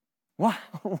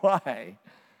 Why?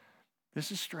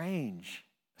 This is strange,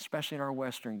 especially in our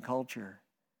Western culture.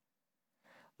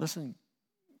 Listen,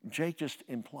 Jake just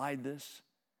implied this.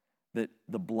 That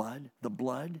the blood,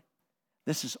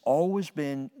 this has always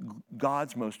been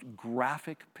God's most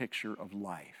graphic picture of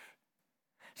life.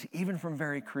 See, even from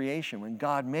very creation, when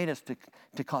God made us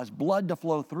to cause blood to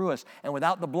flow through us, and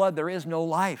without the blood there is no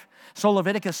life. So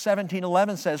Leviticus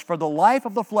 17:11 says, for the life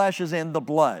of the flesh is in the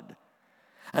blood,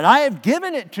 and I have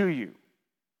given it to you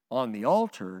on the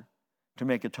altar to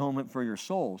make atonement for your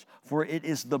souls. For it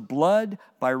is the blood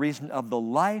by reason of the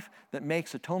life that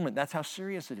makes atonement. That's how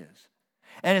serious it is.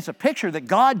 And it's a picture that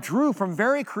God drew from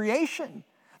very creation,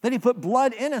 that he put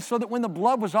blood in us so that when the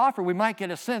blood was offered, we might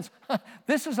get a sense,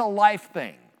 this is a life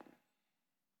thing.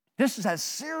 This is as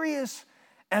serious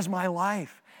as my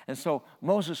life. And so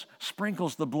Moses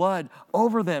sprinkles the blood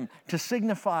over them to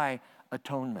signify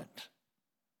atonement,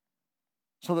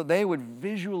 so that they would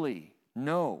visually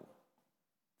know,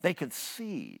 they could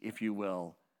see, if you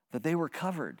will, that they were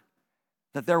covered,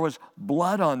 that there was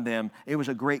blood on them. It was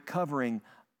a great covering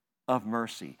of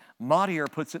mercy. Matier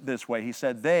puts it this way. He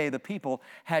said, they, the people,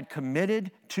 had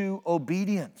committed to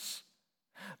obedience.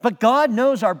 But God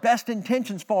knows our best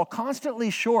intentions fall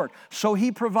constantly short, so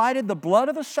he provided the blood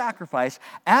of the sacrifice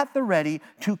at the ready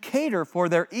to cater for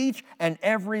their each and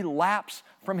every lapse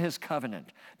from his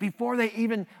covenant. Before they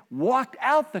even walked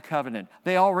out the covenant,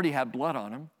 they already had blood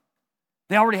on them.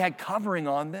 They already had covering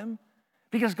on them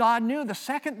Because God knew the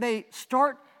second they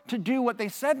start to do what they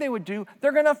said they would do,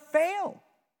 they're going to fail.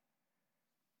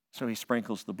 So he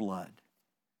sprinkles the blood.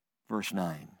 Verse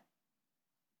 9.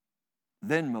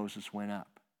 Then Moses went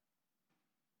up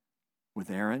with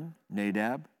Aaron,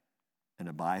 Nadab, and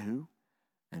Abihu,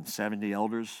 and 70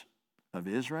 elders of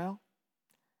Israel,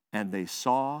 and they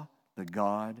saw the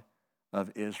God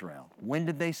of Israel. When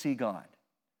did they see God?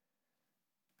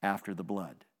 After the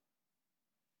blood.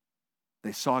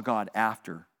 They saw God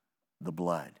after the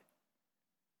blood.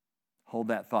 Hold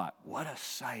that thought. What a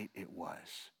sight it was.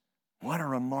 What a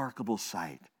remarkable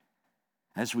sight.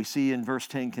 As we see in verse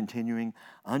 10 continuing,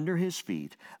 under his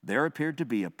feet there appeared to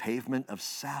be a pavement of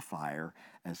sapphire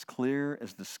as clear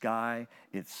as the sky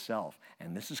itself.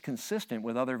 And this is consistent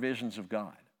with other visions of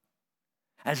God.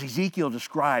 As Ezekiel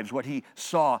describes what he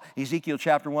saw, Ezekiel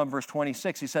chapter 1, verse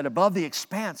 26, he said, above the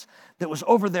expanse that was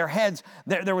over their heads,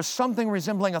 there was something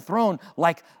resembling a throne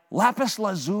like lapis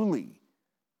lazuli.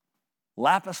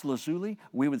 Lapis lazuli,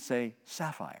 we would say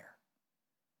sapphire.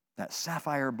 That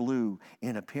sapphire blue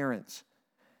in appearance.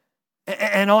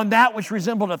 And on that which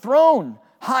resembled a throne,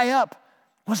 high up,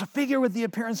 was a figure with the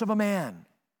appearance of a man.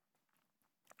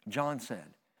 John said,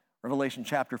 Revelation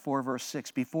chapter 4, verse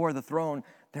 6, before the throne,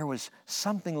 there was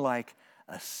something like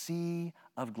a sea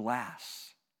of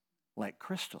glass, like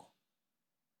crystal.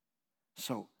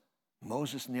 So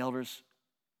Moses and the elders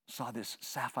saw this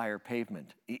sapphire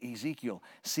pavement. Ezekiel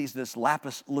sees this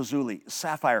lapis lazuli,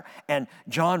 sapphire. And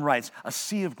John writes, a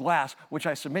sea of glass, which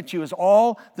I submit to you is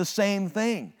all the same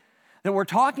thing. That we're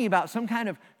talking about some kind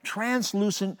of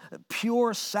translucent,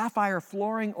 pure sapphire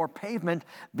flooring or pavement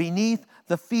beneath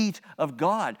the feet of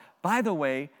God. By the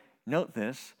way, note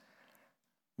this,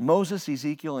 Moses,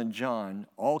 Ezekiel, and John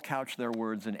all couch their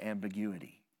words in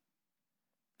ambiguity.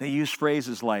 They use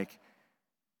phrases like.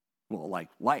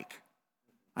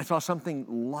 I saw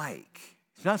something like.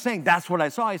 He's not saying that's what I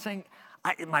saw. He's saying,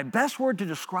 my best word to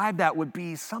describe that would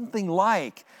be something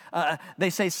like.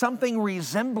 They say something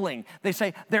resembling. They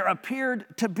say there appeared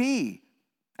to be,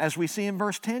 as we see in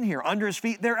verse 10 here, under his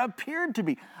feet there appeared to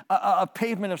be a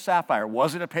pavement of sapphire.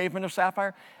 Was it a pavement of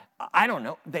sapphire? I don't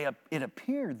know. It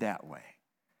appeared that way.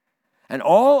 And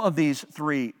all of these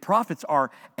three prophets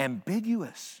are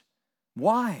ambiguous.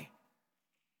 Why?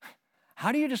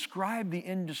 How do you describe the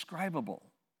indescribable?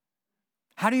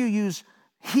 How do you use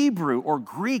Hebrew or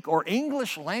Greek or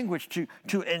English language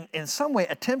to in some way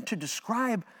attempt to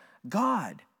describe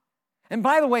God? And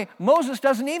by the way, Moses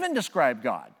doesn't even describe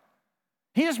God.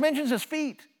 He just mentions his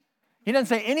feet. He doesn't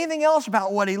say anything else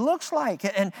about what he looks like.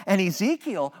 And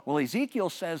Ezekiel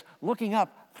says, looking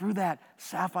up through that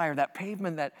sapphire, that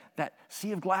pavement, that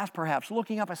sea of glass perhaps,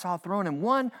 looking up I saw a throne and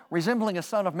one resembling a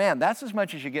son of man. That's as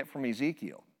much as you get from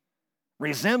Ezekiel.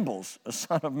 Resembles a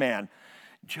son of man.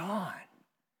 John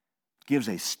gives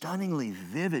a stunningly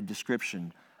vivid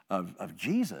description of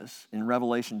Jesus in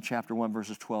Revelation chapter 1,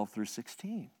 verses 12 through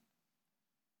 16.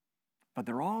 But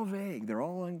they're all vague. They're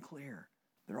all unclear.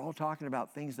 They're all talking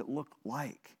about things that look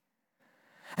like.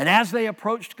 And as they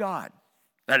approached God,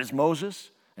 that is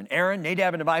Moses and Aaron,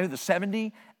 Nadab and Abihu, the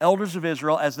 70 elders of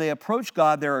Israel, as they approached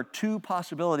God, there are two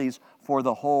possibilities for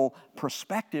the whole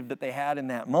perspective that they had in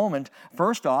that moment.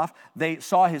 First off, they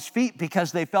saw his feet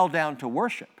because they fell down to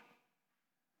worship.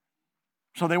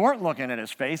 So they weren't looking at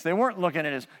his face. They weren't looking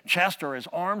at his chest or his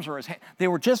arms or his hands. They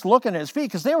were just looking at his feet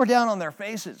because they were down on their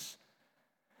faces,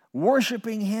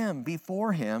 worshiping him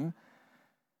before him.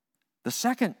 The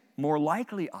second, more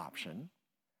likely option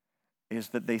is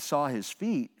that they saw his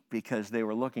feet because they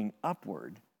were looking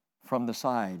upward from the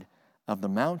side of the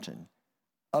mountain,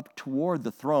 up toward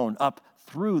the throne, up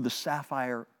through the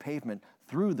sapphire pavement,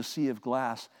 through the sea of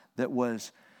glass that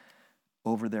was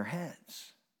over their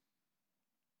heads.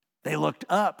 They looked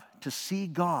up to see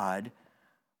God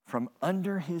from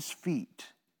under his feet.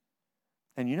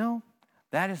 And you know,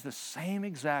 that is the same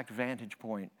exact vantage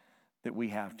point that we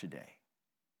have today.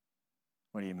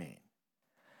 What do you mean?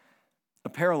 A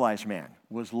paralyzed man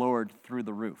was lowered through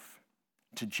the roof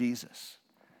to Jesus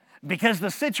because the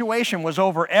situation was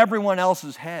over everyone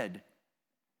else's head,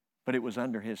 but it was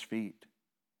under his feet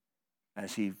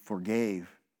as he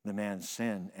forgave the man's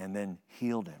sin and then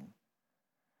healed him.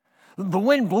 The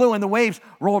wind blew and the waves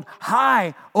rolled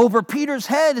high over Peter's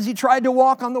head as he tried to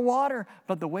walk on the water,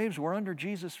 but the waves were under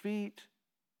Jesus' feet.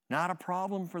 Not a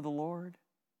problem for the Lord.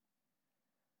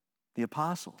 The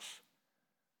apostles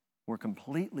were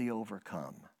completely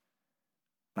overcome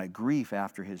by grief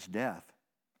after his death.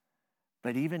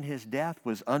 But even his death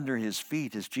was under his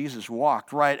feet as Jesus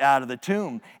walked right out of the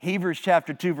tomb. Hebrews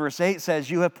chapter 2, verse 8 says,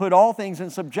 you have put all things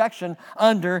in subjection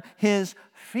under his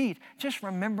feet. Just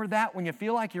remember that when you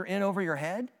feel like you're in over your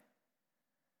head.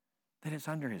 that it's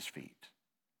under his feet.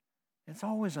 It's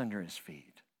always under his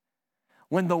feet.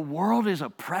 When the world is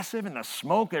oppressive and the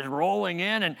smoke is rolling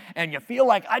in and you feel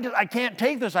like, I can't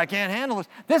take this, I can't handle this.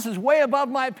 This is way above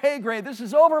my pay grade. This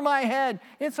is over my head.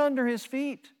 It's under his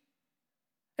feet.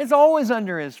 It's always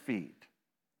under his feet.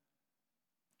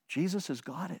 Jesus has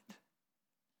got it.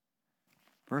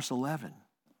 Verse 11,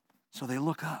 so they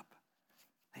look up.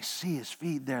 They see his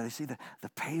feet there. They see the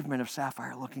pavement of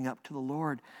sapphire looking up to the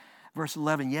Lord. Verse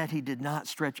 11, yet he did not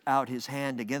stretch out his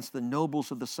hand against the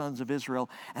nobles of the sons of Israel.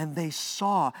 And they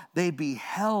saw, they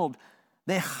beheld,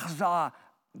 they saw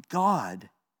God.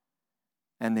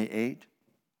 And they ate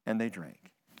and they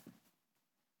drank.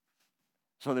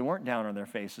 So they weren't down on their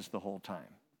faces the whole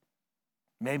time.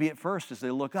 Maybe at first as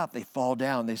they look up, they fall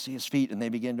down, they see his feet and they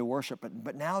begin to worship.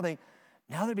 But now they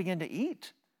begin to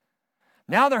eat.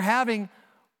 Now they're having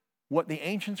what the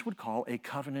ancients would call a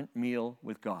covenant meal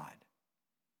with God.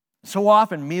 So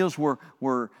often meals were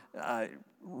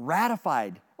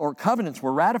ratified, or covenants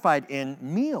were ratified in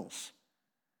meals.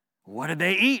 What did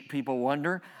they eat, people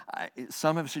wonder?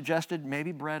 Some have suggested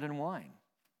maybe bread and wine.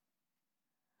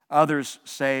 Others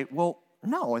say, well,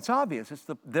 no, it's obvious. It's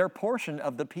their portion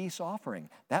of the peace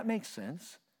offering. That makes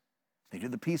sense. They do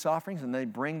the peace offerings and they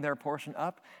bring their portion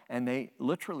up and they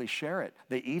literally share it.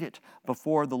 They eat it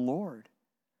before the Lord.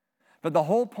 But the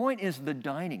whole point is the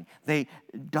dining. They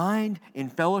dined in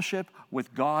fellowship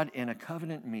with God in a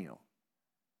covenant meal.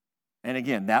 And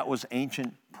again, that was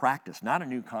ancient practice, not a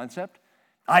new concept.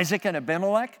 Isaac and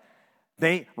Abimelech,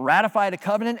 they ratified a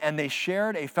covenant and they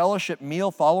shared a fellowship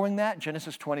meal following that.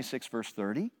 Genesis 26, verse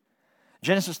 30.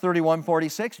 Genesis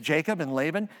 31:46, Jacob and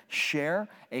Laban share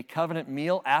a covenant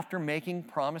meal after making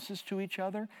promises to each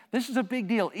other. This is a big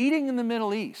deal. Eating in the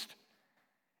Middle East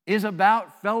is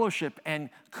about fellowship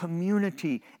and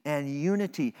community and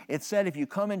unity. It said if you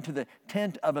come into the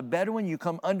tent of a Bedouin, you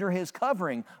come under his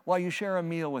covering while you share a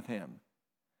meal with him.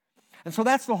 And so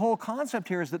that's the whole concept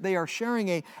here, is that they are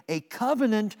sharing a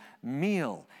covenant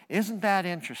meal. Isn't that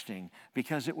interesting?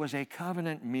 Because it was a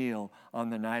covenant meal on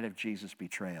the night of Jesus'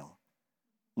 betrayal.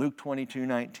 Luke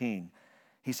 22:19,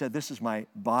 he said, this is my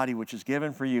body which is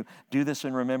given for you. Do this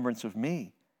in remembrance of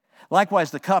me.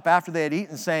 Likewise, the cup after they had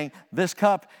eaten, saying, this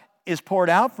cup is poured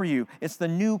out for you. It's the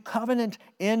new covenant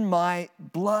in my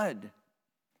blood.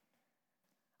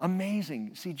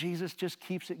 Amazing. See, Jesus just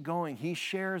keeps it going. He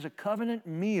shares a covenant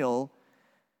meal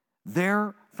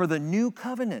there for the new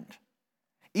covenant.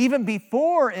 Even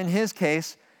before, in his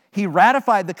case, he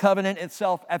ratified the covenant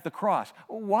itself at the cross.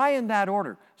 Why in that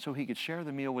order? So he could share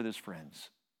the meal with his friends.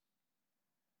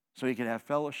 So he could have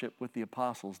fellowship with the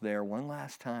apostles there one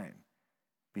last time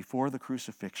before the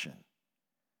crucifixion.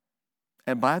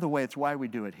 And by the way, it's why we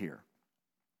do it here.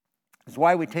 It's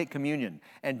why we take communion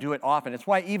and do it often. It's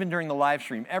why even during the live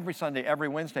stream, every Sunday, every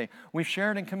Wednesday, we've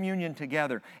shared in communion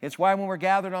together. It's why when we're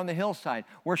gathered on the hillside,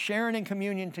 we're sharing in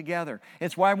communion together.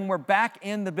 It's why when we're back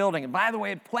in the building, and by the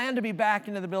way, I plan to be back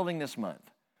into the building this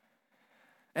month,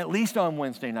 at least on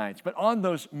Wednesday nights, but on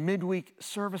those midweek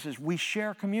services, we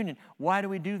share communion. Why do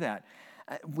we do that?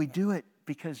 We do it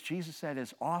because Jesus said,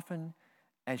 as often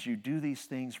as you do these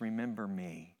things, remember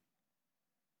me.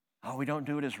 Oh, we don't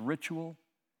do it as ritual.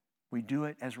 We do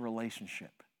it as a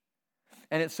relationship.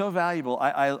 And it's so valuable.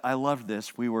 I love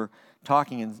this. We were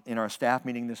talking in our staff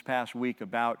meeting this past week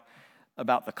about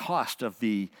the cost of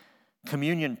the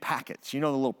communion packets. You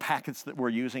know, the little packets that we're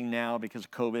using now because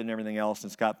of COVID and everything else.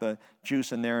 It's got the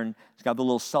juice in there and it's got the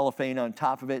little cellophane on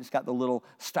top of it. It's got the little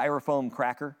styrofoam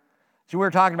cracker. So we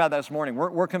were talking about that this morning.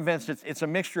 We're convinced it's a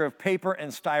mixture of paper and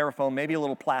styrofoam, maybe a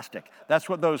little plastic. That's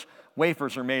what those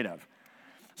wafers are made of.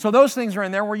 So those things are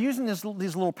in there. We're using these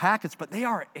little packets, but they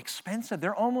are expensive.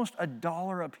 They're almost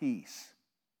 $1 a piece.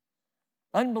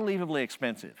 Unbelievably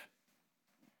expensive.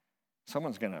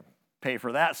 Someone's going to pay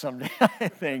for that someday, I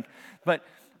think. But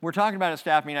we're talking about a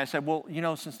staff meeting. I said, well, you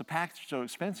know, since the packets are so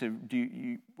expensive,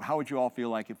 how would you all feel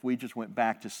like if we just went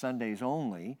back to Sundays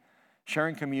only,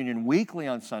 sharing communion weekly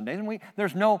on Sundays? And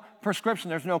there's no prescription,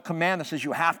 there's no command that says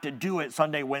you have to do it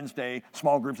Sunday, Wednesday,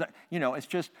 small groups. You know, it's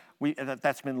just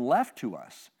that's been left to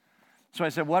us. So I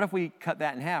said, what if we cut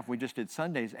that in half? We just did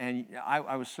Sundays. And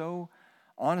I was so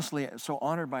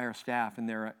honored by our staff and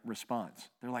their response.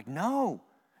 They're like, no,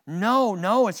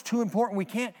 it's too important. We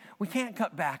can't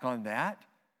cut back on that.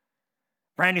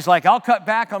 Brandy's like, I'll cut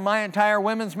back on my entire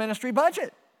women's ministry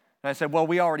budget. And I said, well,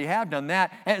 we already have done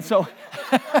that. And so,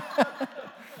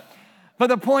 but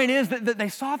the point is that they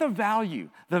saw the value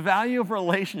of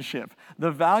relationship,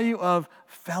 the value of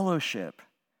fellowship.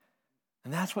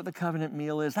 And that's what the covenant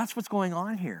meal is. That's what's going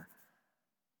on here.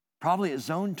 Probably at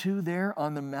Zone 2 there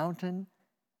on the mountain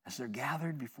as they're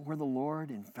gathered before the Lord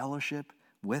in fellowship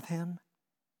with him.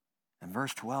 And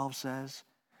verse 12 says,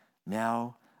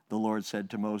 now the Lord said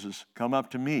to Moses, come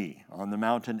up to me on the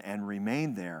mountain and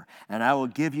remain there, and I will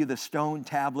give you the stone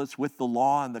tablets with the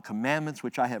law and the commandments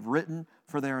which I have written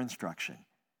for their instruction.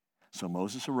 So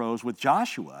Moses arose with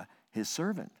Joshua, his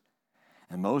servant,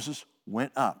 and Moses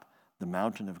went up the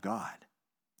mountain of God.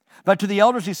 But to the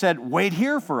elders he said, wait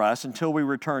here for us until we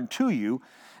return to you.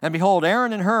 And behold,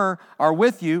 Aaron and Hur are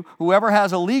with you. Whoever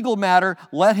has a legal matter,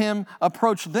 let him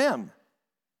approach them.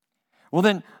 Well,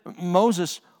 then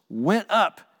Moses went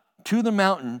up to the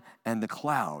mountain, and the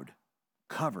cloud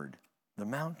covered the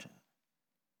mountain.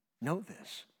 Note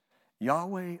this.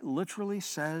 Yahweh literally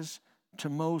says to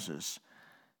Moses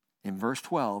in verse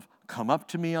 12, come up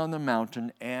to me on the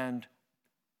mountain and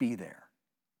be there.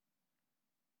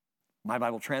 My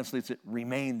Bible translates it,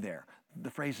 remain there. The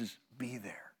phrase is be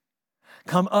there.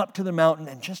 Come up to the mountain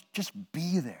and just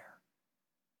be there.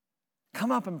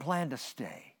 Come up and plan to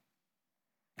stay.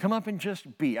 Come up and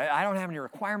just be. I don't have any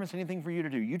requirements, anything for you to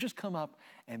do. You just come up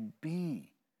and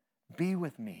be. Be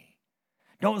with me.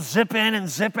 Don't zip in and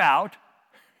zip out.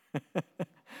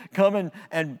 Come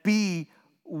and be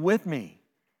with me.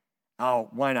 Oh,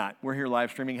 why not? We're here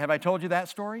live streaming. Have I told you that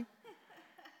story?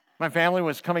 My family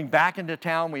was coming back into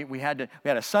town. We had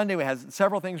a Sunday. We had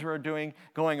several things we were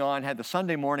going on. Had the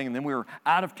Sunday morning, and then we were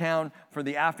out of town for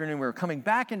the afternoon. We were coming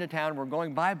back into town. We're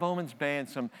going by Bowman's Bay, and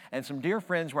some dear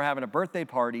friends were having a birthday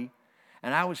party.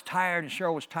 And I was tired, and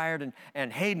Cheryl was tired,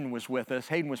 and Hayden was with us.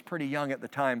 Hayden was pretty young at the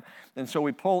time. And so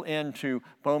we pull into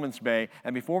Bowman's Bay.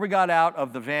 And before we got out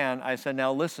of the van, I said,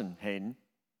 now listen, Hayden,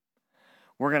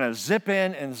 we're going to zip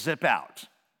in and zip out.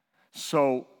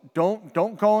 So don't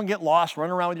go and get lost, run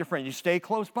around with your friends. You stay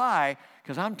close by,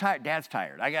 because I'm tired. Dad's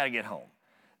tired. I got to get home.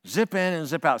 Zip in and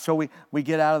zip out. So we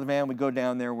get out of the van. We go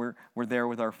down there. We're there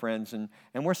with our friends, and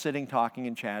we're sitting, talking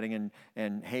and chatting,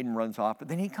 and Hayden runs off. But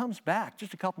then he comes back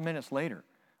just a couple minutes later.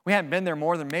 We hadn't been there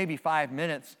more than maybe 5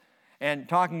 minutes. And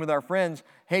talking with our friends,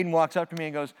 Hayden walks up to me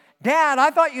and goes, Dad, I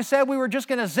thought you said we were just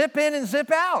going to zip in and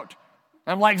zip out.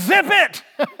 I'm like, zip it!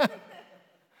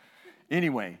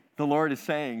 Anyway, the Lord is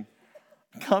saying,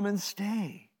 come and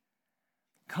stay.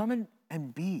 Come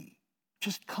and be.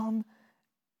 Just come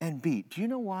and be. Do you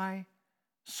know why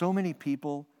so many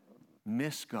people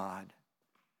miss God?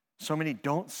 So many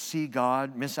don't see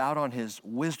God, miss out on his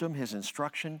wisdom, his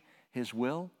instruction, his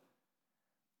will?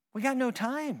 We got no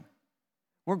time.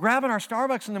 We're grabbing our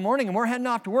Starbucks in the morning and we're heading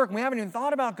off to work and we haven't even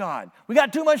thought about God. We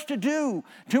got too much to do,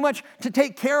 too much to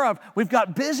take care of. We've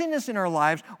got busyness in our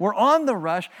lives. We're on the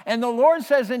rush. And the Lord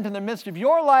says, into the midst of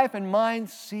your life and mine,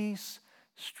 cease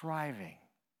striving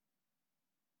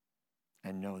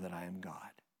and know that I am God.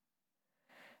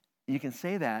 You can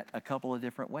say that a couple of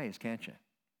different ways, can't you?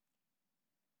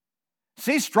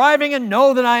 Cease striving and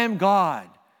know that I am God.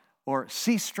 Or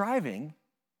cease striving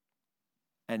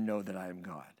and know that I am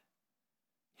God.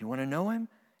 You want to know him?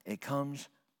 It comes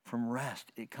from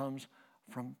rest. It comes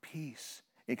from peace.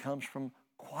 It comes from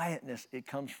quietness. It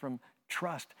comes from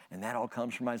trust. And that all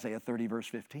comes from Isaiah 30, verse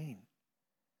 15.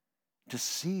 To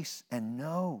cease and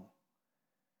know.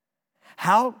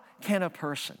 How can a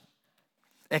person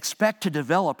expect to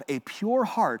develop a pure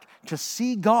heart to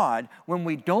see God when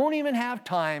we don't even have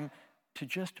time to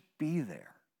just be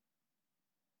there?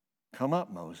 Come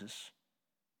up, Moses,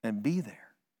 and be there.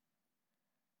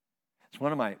 It's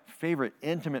one of my favorite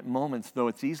intimate moments, though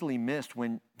it's easily missed,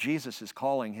 when Jesus is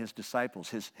calling his disciples,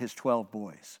 his 12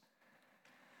 boys.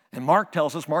 And Mark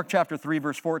tells us, Mark chapter 3,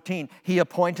 verse 14, he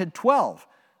appointed 12.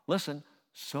 Listen,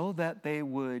 so that they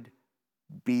would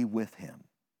be with him.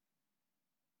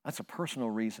 That's a personal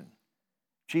reason.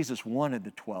 Jesus wanted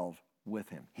the 12 with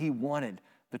him. He wanted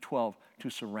the 12 to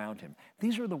surround him.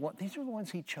 These are the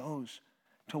ones he chose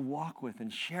to walk with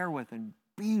and share with and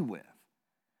be with.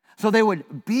 So they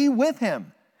would be with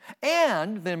him.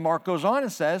 And then Mark goes on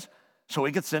and says, so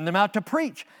he could send them out to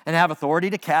preach and have authority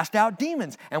to cast out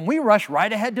demons. And we rush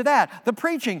right ahead to that. The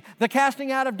preaching, the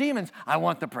casting out of demons. I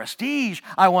want the prestige.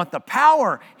 I want the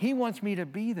power. He wants me to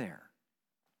be there.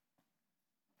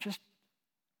 Just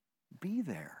be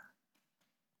there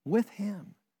with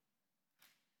him.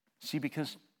 See,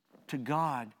 because to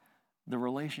God, the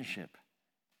relationship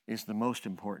is the most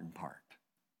important part.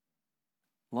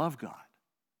 Love God.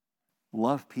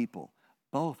 Love people.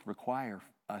 Both require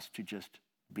us to just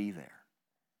be there.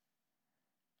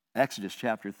 Exodus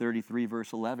chapter 33,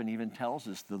 verse 11 even tells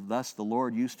us, thus the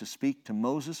Lord used to speak to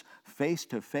Moses face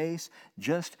to face,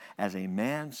 just as a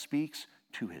man speaks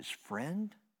to his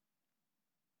friend.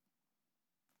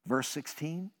 Verse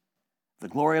 16, The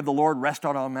glory of the Lord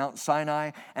rested on Mount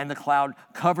Sinai, and the cloud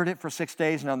covered it for 6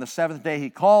 days. And on the seventh day he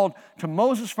called to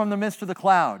Moses from the midst of the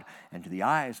cloud. And to the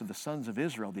eyes of the sons of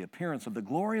Israel, the appearance of the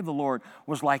glory of the Lord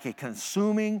was like a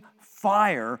consuming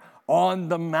fire on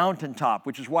the mountaintop,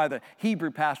 which is why the Hebrew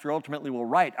pastor ultimately will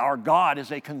write, our God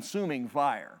is a consuming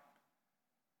fire.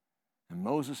 And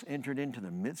Moses entered into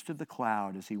the midst of the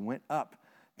cloud as he went up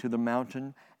to the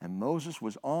mountain, and Moses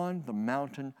was on the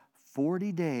mountain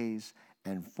 40 days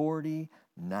and 40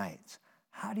 nights.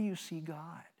 How do you see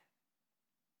God?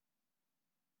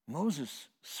 Moses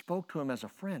spoke to him as a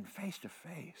friend, face to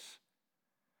face.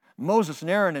 Moses and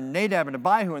Aaron and Nadab and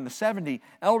Abihu and the 70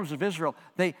 elders of Israel,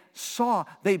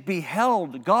 they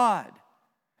beheld God.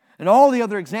 And all the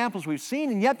other examples we've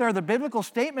seen, and yet there's the biblical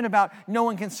statement about no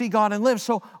one can see God and live.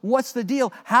 So what's the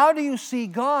deal? How do you see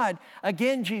God?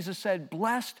 Again, Jesus said,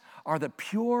 blessed are the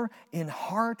pure in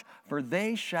heart, for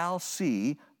they shall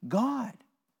see God.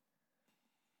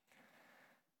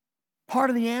 Part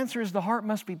of the answer is the heart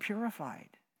must be purified,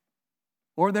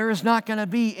 or there is not going to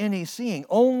be any seeing.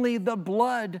 Only the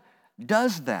blood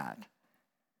does that.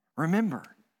 Remember,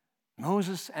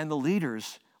 Moses and the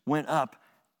leaders went up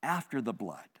after the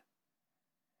blood.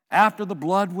 After the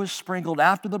blood was sprinkled,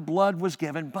 after the blood was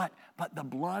given, but the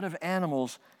blood of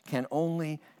animals can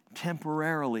only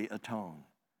temporarily atone,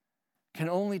 can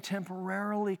only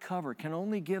temporarily cover, can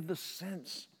only give the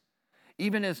sense.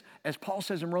 Even as Paul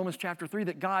says in Romans chapter 3,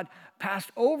 that God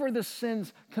passed over the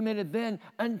sins committed then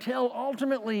until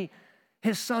ultimately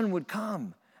his Son would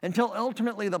come, until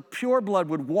ultimately the pure blood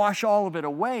would wash all of it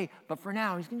away. But for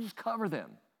now, he's going to just cover them.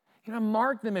 He's going to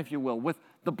mark them, if you will, with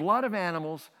the blood of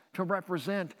animals to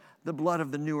represent the blood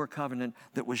of the newer covenant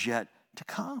that was yet to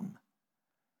come.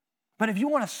 But if you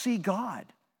want to see God,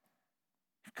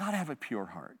 you've got to have a pure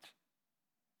heart.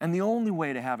 And the only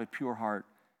way to have a pure heart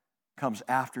comes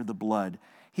after the blood.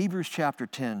 Hebrews chapter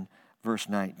 10, verse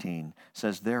 19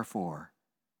 says, therefore,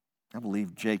 I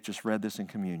believe Jake just read this in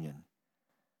communion.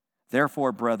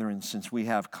 Therefore, brethren, since we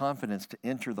have confidence to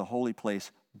enter the holy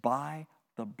place by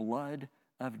the blood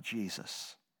of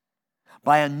Jesus,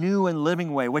 by a new and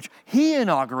living way, which he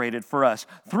inaugurated for us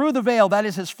through the veil, that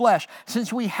is his flesh.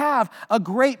 Since we have a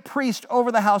great priest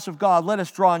over the house of God, let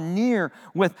us draw near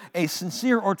with a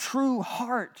sincere or true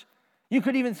heart. You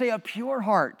could even say a pure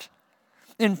heart,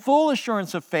 in full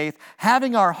assurance of faith,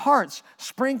 having our hearts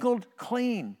sprinkled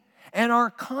clean and our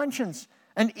conscience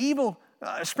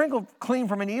sprinkled clean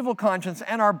from an evil conscience,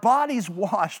 and our bodies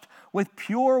washed with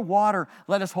pure water.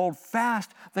 Let us hold fast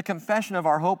the confession of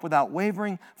our hope without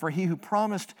wavering, for he who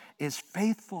promised is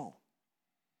faithful.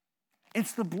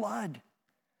 It's the blood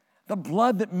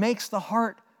that makes the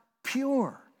heart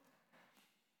pure.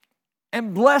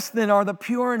 And blessed then are the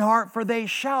pure in heart, for they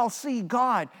shall see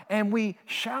God. And we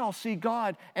shall see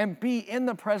God and be in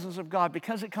the presence of God,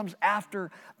 because it comes after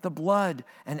the blood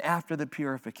and after the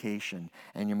purification.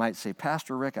 And you might say,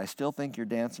 Pastor Rick, I still think you're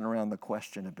dancing around the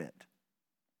question a bit.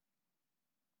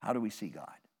 How do we see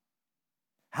God?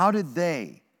 How did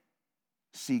they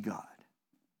see God?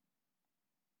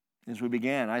 As we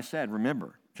began, I said,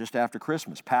 remember, just after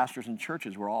Christmas, pastors and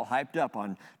churches were all hyped up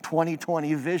on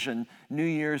 2020 vision, New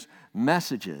Year's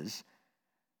messages.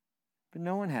 But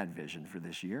no one had vision for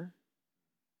this year.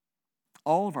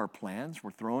 All of our plans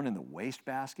were thrown in the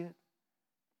wastebasket.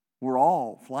 We're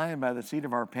all flying by the seat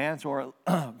of our pants, or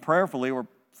prayerfully, we're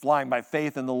flying by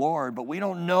faith in the Lord, but we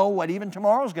don't know what even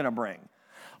tomorrow's going to bring.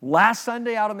 Last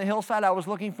Sunday out on the hillside, I was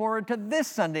looking forward to this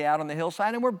Sunday out on the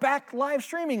hillside, and we're back live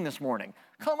streaming this morning.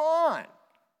 Come on.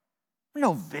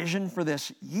 No vision for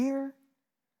this year.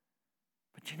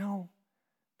 But you know,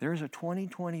 there's a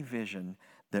 2020 vision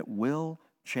that will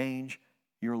change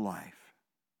your life.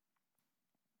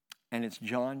 And it's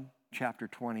John chapter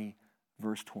 20,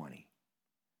 verse 20.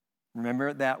 Remember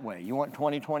it that way. You want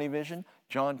 2020 vision?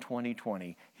 John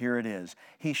 20:20. Here it is.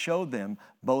 He showed them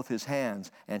both his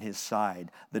hands and his side.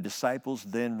 The disciples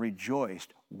then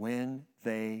rejoiced when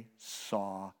they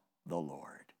saw the Lord.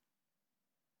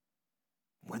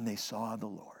 When they saw the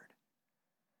Lord.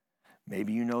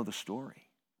 Maybe you know the story.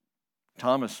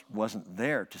 Thomas wasn't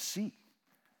there to see.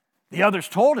 The others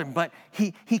told him, but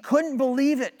he couldn't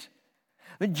believe it.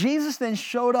 But Jesus then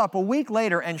showed up a week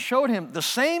later and showed him the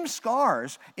same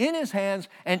scars in his hands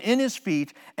and in his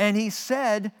feet. And he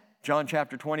said, John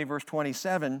chapter 20, verse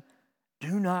 27,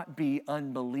 do not be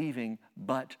unbelieving,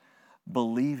 but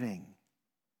believing.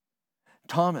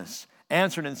 Thomas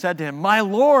answered and said to him, my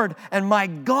Lord and my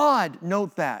God.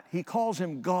 Note that. He calls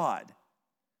him God.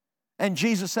 And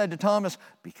Jesus said to Thomas,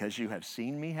 because you have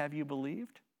seen me, have you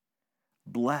believed?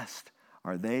 Blessed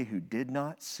are they who did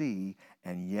not see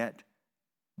and yet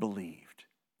believed.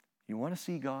 You want to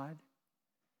see God?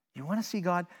 You want to see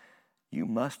God? You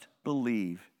must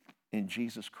believe in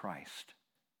Jesus Christ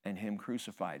and Him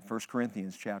crucified. 1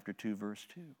 Corinthians chapter 2, verse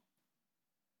 2.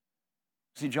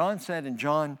 See, John said in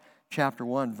John chapter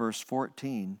 1, verse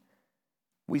 14,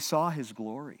 we saw His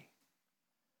glory.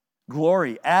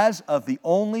 Glory as of the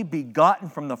only begotten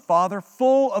from the Father,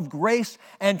 full of grace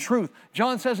and truth.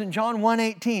 John says in John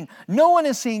 1:18, no one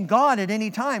has seen God at any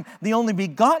time. The only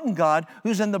begotten God,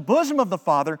 who's in the bosom of the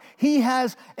Father, He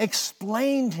has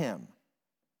explained Him.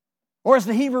 Or as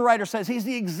the Hebrew writer says, He's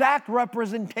the exact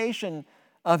representation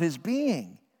of His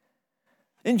being.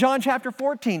 In John chapter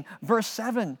 14, verse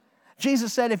 7,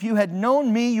 Jesus said, if you had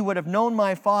known me, you would have known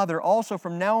my Father. Also,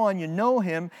 from now on, you know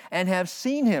Him and have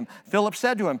seen Him. Philip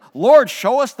said to Him, Lord,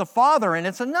 show us the Father, and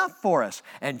it's enough for us.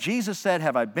 And Jesus said,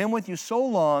 have I been with you so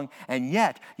long, and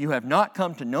yet you have not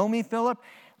come to know me, Philip?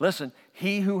 Listen,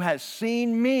 he who has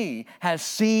seen me has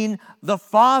seen the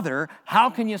Father. How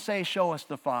can you say, show us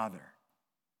the Father?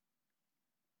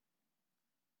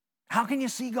 How can you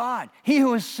see God? He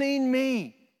who has seen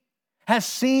me has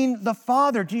seen the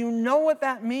Father. Do you know what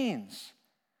that means?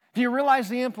 Do you realize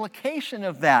the implication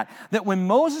of that? That when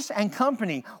Moses and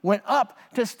company went up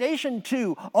to Station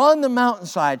 2 on the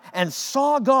mountainside and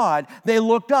saw God, they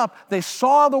looked up, they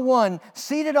saw the one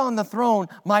seated on the throne.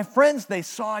 My friends, they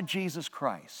saw Jesus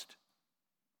Christ.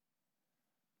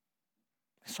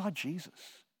 They saw Jesus.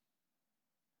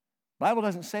 The Bible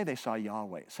doesn't say they saw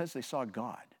Yahweh. It says they saw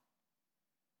God.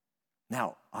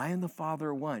 Now, I and the Father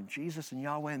are one, Jesus and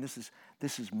Yahweh, and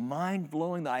this is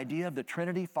mind-blowing, the idea of the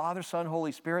Trinity, Father, Son,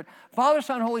 Holy Spirit. Father,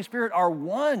 Son, Holy Spirit are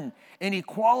one in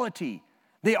equality.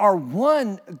 They are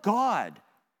one God.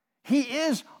 He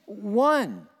is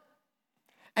one.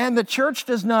 And the church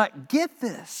does not get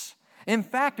this. In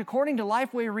fact, according to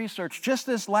Lifeway Research, just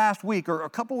this last week or a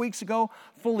couple weeks ago,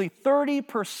 fully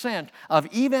 30% of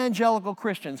evangelical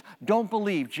Christians don't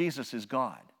believe Jesus is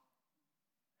God.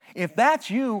 If that's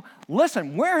you,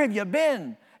 listen, where have you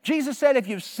been? Jesus said, if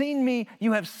you've seen me,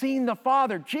 you have seen the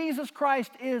Father. Jesus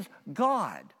Christ is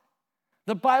God.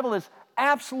 The Bible is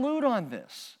absolute on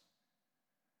this.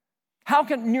 How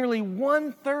can nearly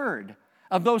 1/3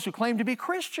 of those who claim to be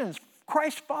Christians,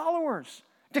 Christ followers,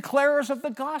 declarers of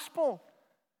the gospel,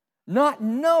 not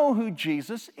know who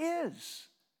Jesus is?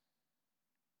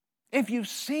 If you've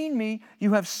seen me,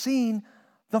 you have seen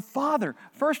the Father.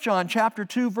 1 John chapter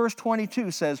 2, verse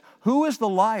 22 says, who is the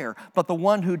liar but the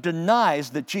one who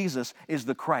denies that Jesus is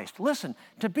the Christ? Listen,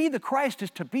 to be the Christ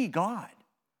is to be God.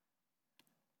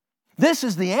 This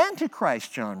is the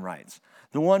Antichrist, John writes,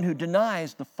 the one who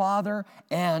denies the Father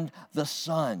and the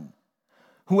Son.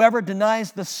 Whoever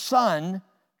denies the Son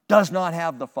does not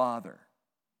have the Father.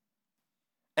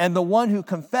 And the one who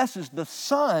confesses the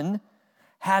Son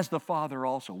has the Father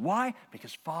also. Why?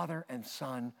 Because Father and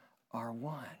Son are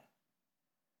one.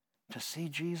 To see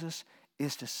Jesus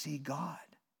is to see God.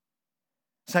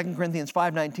 2 Corinthians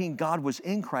 5:19, God was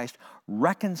in Christ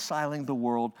reconciling the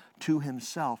world to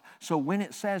Himself. So when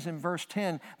it says in verse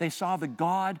 10, they saw the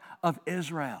God of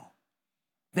Israel,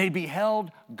 they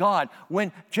beheld God.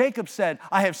 When Jacob said,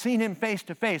 I have seen Him face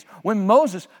to face, when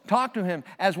Moses talked to Him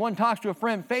as one talks to a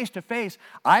friend face to face,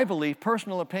 I believe,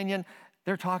 personal opinion,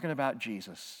 they're talking about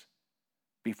Jesus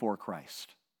before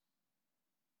Christ.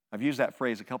 I've used that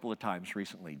phrase a couple of times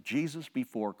recently. Jesus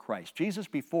before Christ. Jesus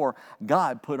before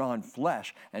God put on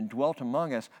flesh and dwelt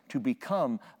among us to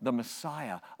become the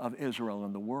Messiah of Israel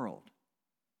and the world.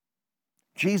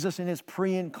 Jesus in His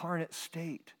pre-incarnate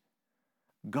state.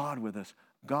 God with us,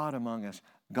 God among us,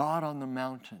 God on the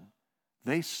mountain.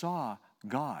 They saw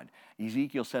God.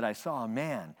 Ezekiel said, I saw a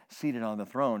man seated on the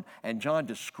throne. And John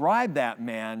described that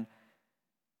man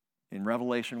in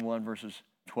Revelation 1, verses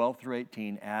 12 through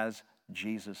 18 as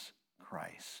Jesus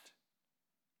Christ.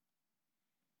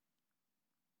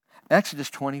 Exodus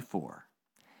 24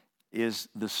 is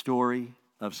the story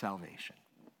of salvation.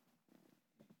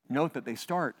 Note that they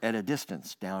start at a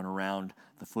distance down around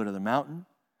the foot of the mountain,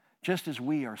 just as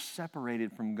we are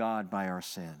separated from God by our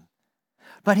sin.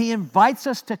 But He invites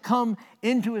us to come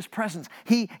into His presence.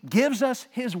 He gives us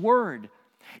His word.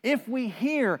 If we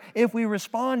hear, if we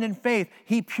respond in faith,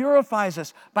 He purifies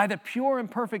us by the pure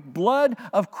and perfect blood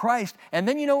of Christ. And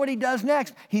then you know what He does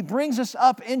next? He brings us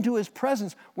up into His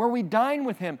presence where we dine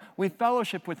with Him, we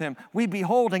fellowship with Him, we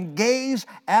behold and gaze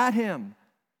at Him.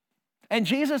 And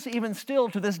Jesus even still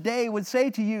to this day would say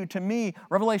to you, to me,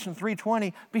 Revelation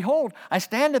 3:20, behold, I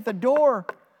stand at the door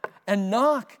and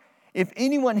knock. If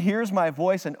anyone hears my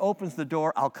voice and opens the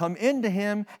door, I'll come into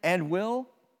him and will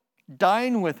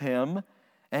dine with him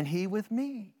and he with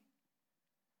me.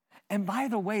 And by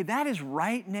the way, that is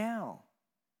right now.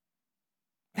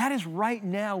 That is right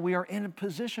now we are in a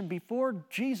position before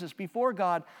Jesus, before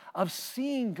God, of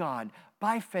seeing God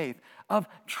by faith, of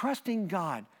trusting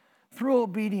God through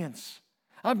obedience,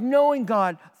 of knowing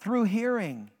God through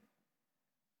hearing.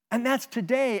 And that's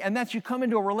today, and that's you come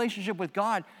into a relationship with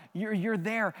God. You're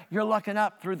there, you're looking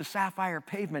up through the sapphire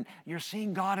pavement. You're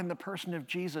seeing God in the person of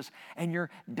Jesus, and you're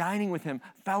dining with Him,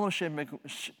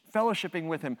 fellowshipping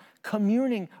with Him,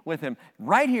 communing with Him,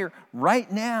 right here, right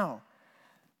now.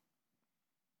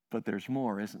 But there's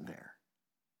more, isn't there?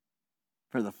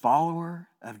 For the follower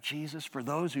of Jesus, for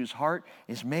those whose heart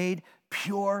is made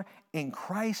pure in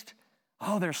Christ,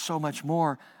 oh, there's so much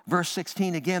more. Verse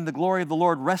 16, again, the glory of the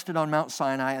Lord rested on Mount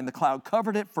Sinai, and the cloud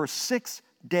covered it for 6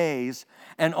 days.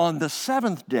 And on the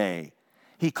 7th day,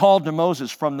 He called to Moses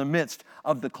from the midst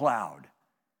of the cloud.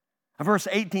 Verse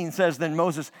 18 says, then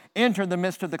Moses entered the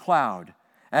midst of the cloud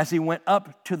as he went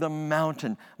up to the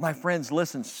mountain. My friends,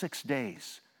 listen, 6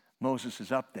 days. Moses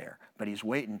is up there, but he's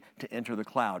waiting to enter the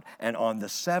cloud. And on the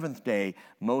 7th day,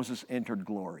 Moses entered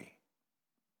glory.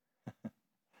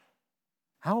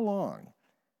 How long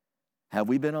have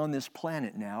we been on this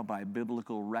planet now by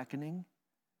biblical reckoning?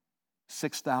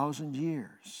 6,000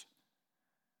 years.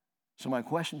 So my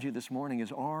question to you this morning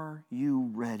is, are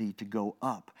you ready to go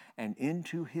up and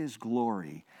into His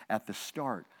glory at the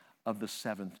start of the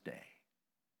 7th day?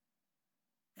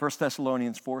 1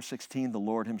 Thessalonians 4:16, the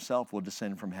Lord Himself will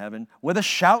descend from heaven with a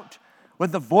shout,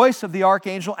 with the voice of the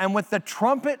archangel, and with the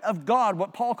trumpet of God,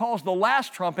 what Paul calls the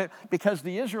last trumpet, because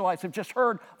the Israelites have just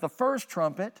heard the first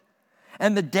trumpet.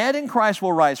 And the dead in Christ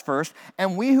will rise first,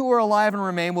 and we who are alive and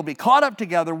remain will be caught up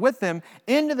together with them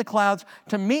into the clouds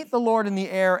to meet the Lord in the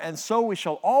air, and so we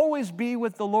shall always be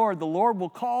with the Lord. The Lord will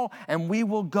call, and we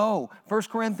will go. 1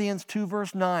 Corinthians 2,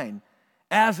 verse 9,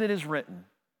 as it is written,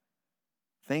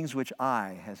 things which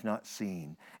eye has not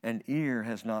seen, and ear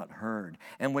has not heard,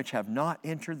 and which have not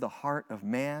entered the heart of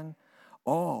man,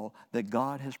 all that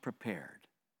God has prepared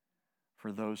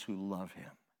for those who love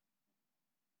Him.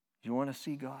 You want to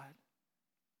see God?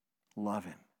 Love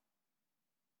Him.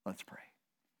 Let's pray.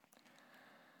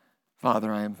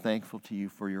 Father, I am thankful to You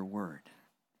for Your word.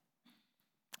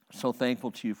 So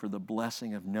thankful to You for the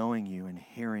blessing of knowing You and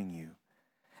hearing You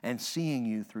and seeing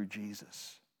You through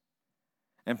Jesus.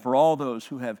 And for all those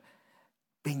who have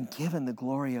been given the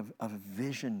glory of a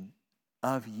vision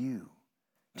of You,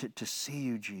 to see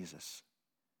You, Jesus,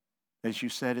 as You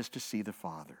said, is to see the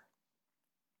Father.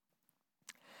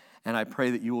 And I pray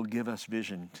that You will give us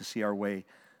vision to see our way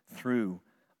through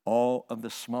all of the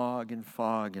smog and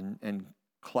fog and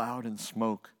cloud and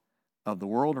smoke of the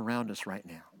world around us right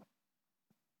now.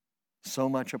 So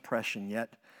much oppression,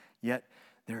 yet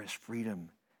there is freedom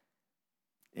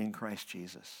in Christ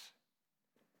Jesus.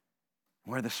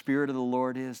 Where the Spirit of the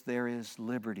Lord is, there is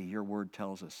liberty, Your word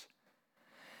tells us.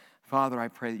 Father, I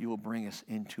pray that You will bring us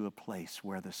into a place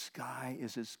where the sky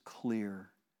is as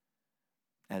clear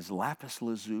as lapis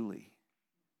lazuli,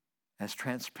 as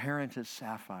transparent as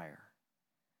sapphire.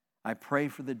 I pray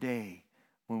for the day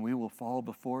when we will fall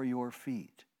before Your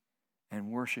feet and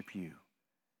worship You,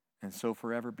 and so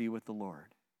forever be with the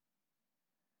Lord.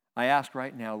 I ask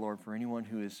right now, Lord, for anyone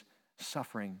who is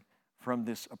suffering from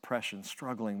this oppression,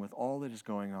 struggling with all that is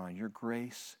going on, Your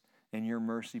grace and Your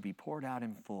mercy be poured out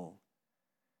in full.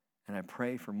 And I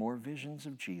pray for more visions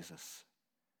of Jesus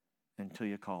until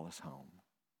You call us home.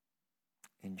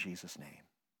 In Jesus' name,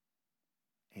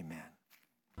 amen.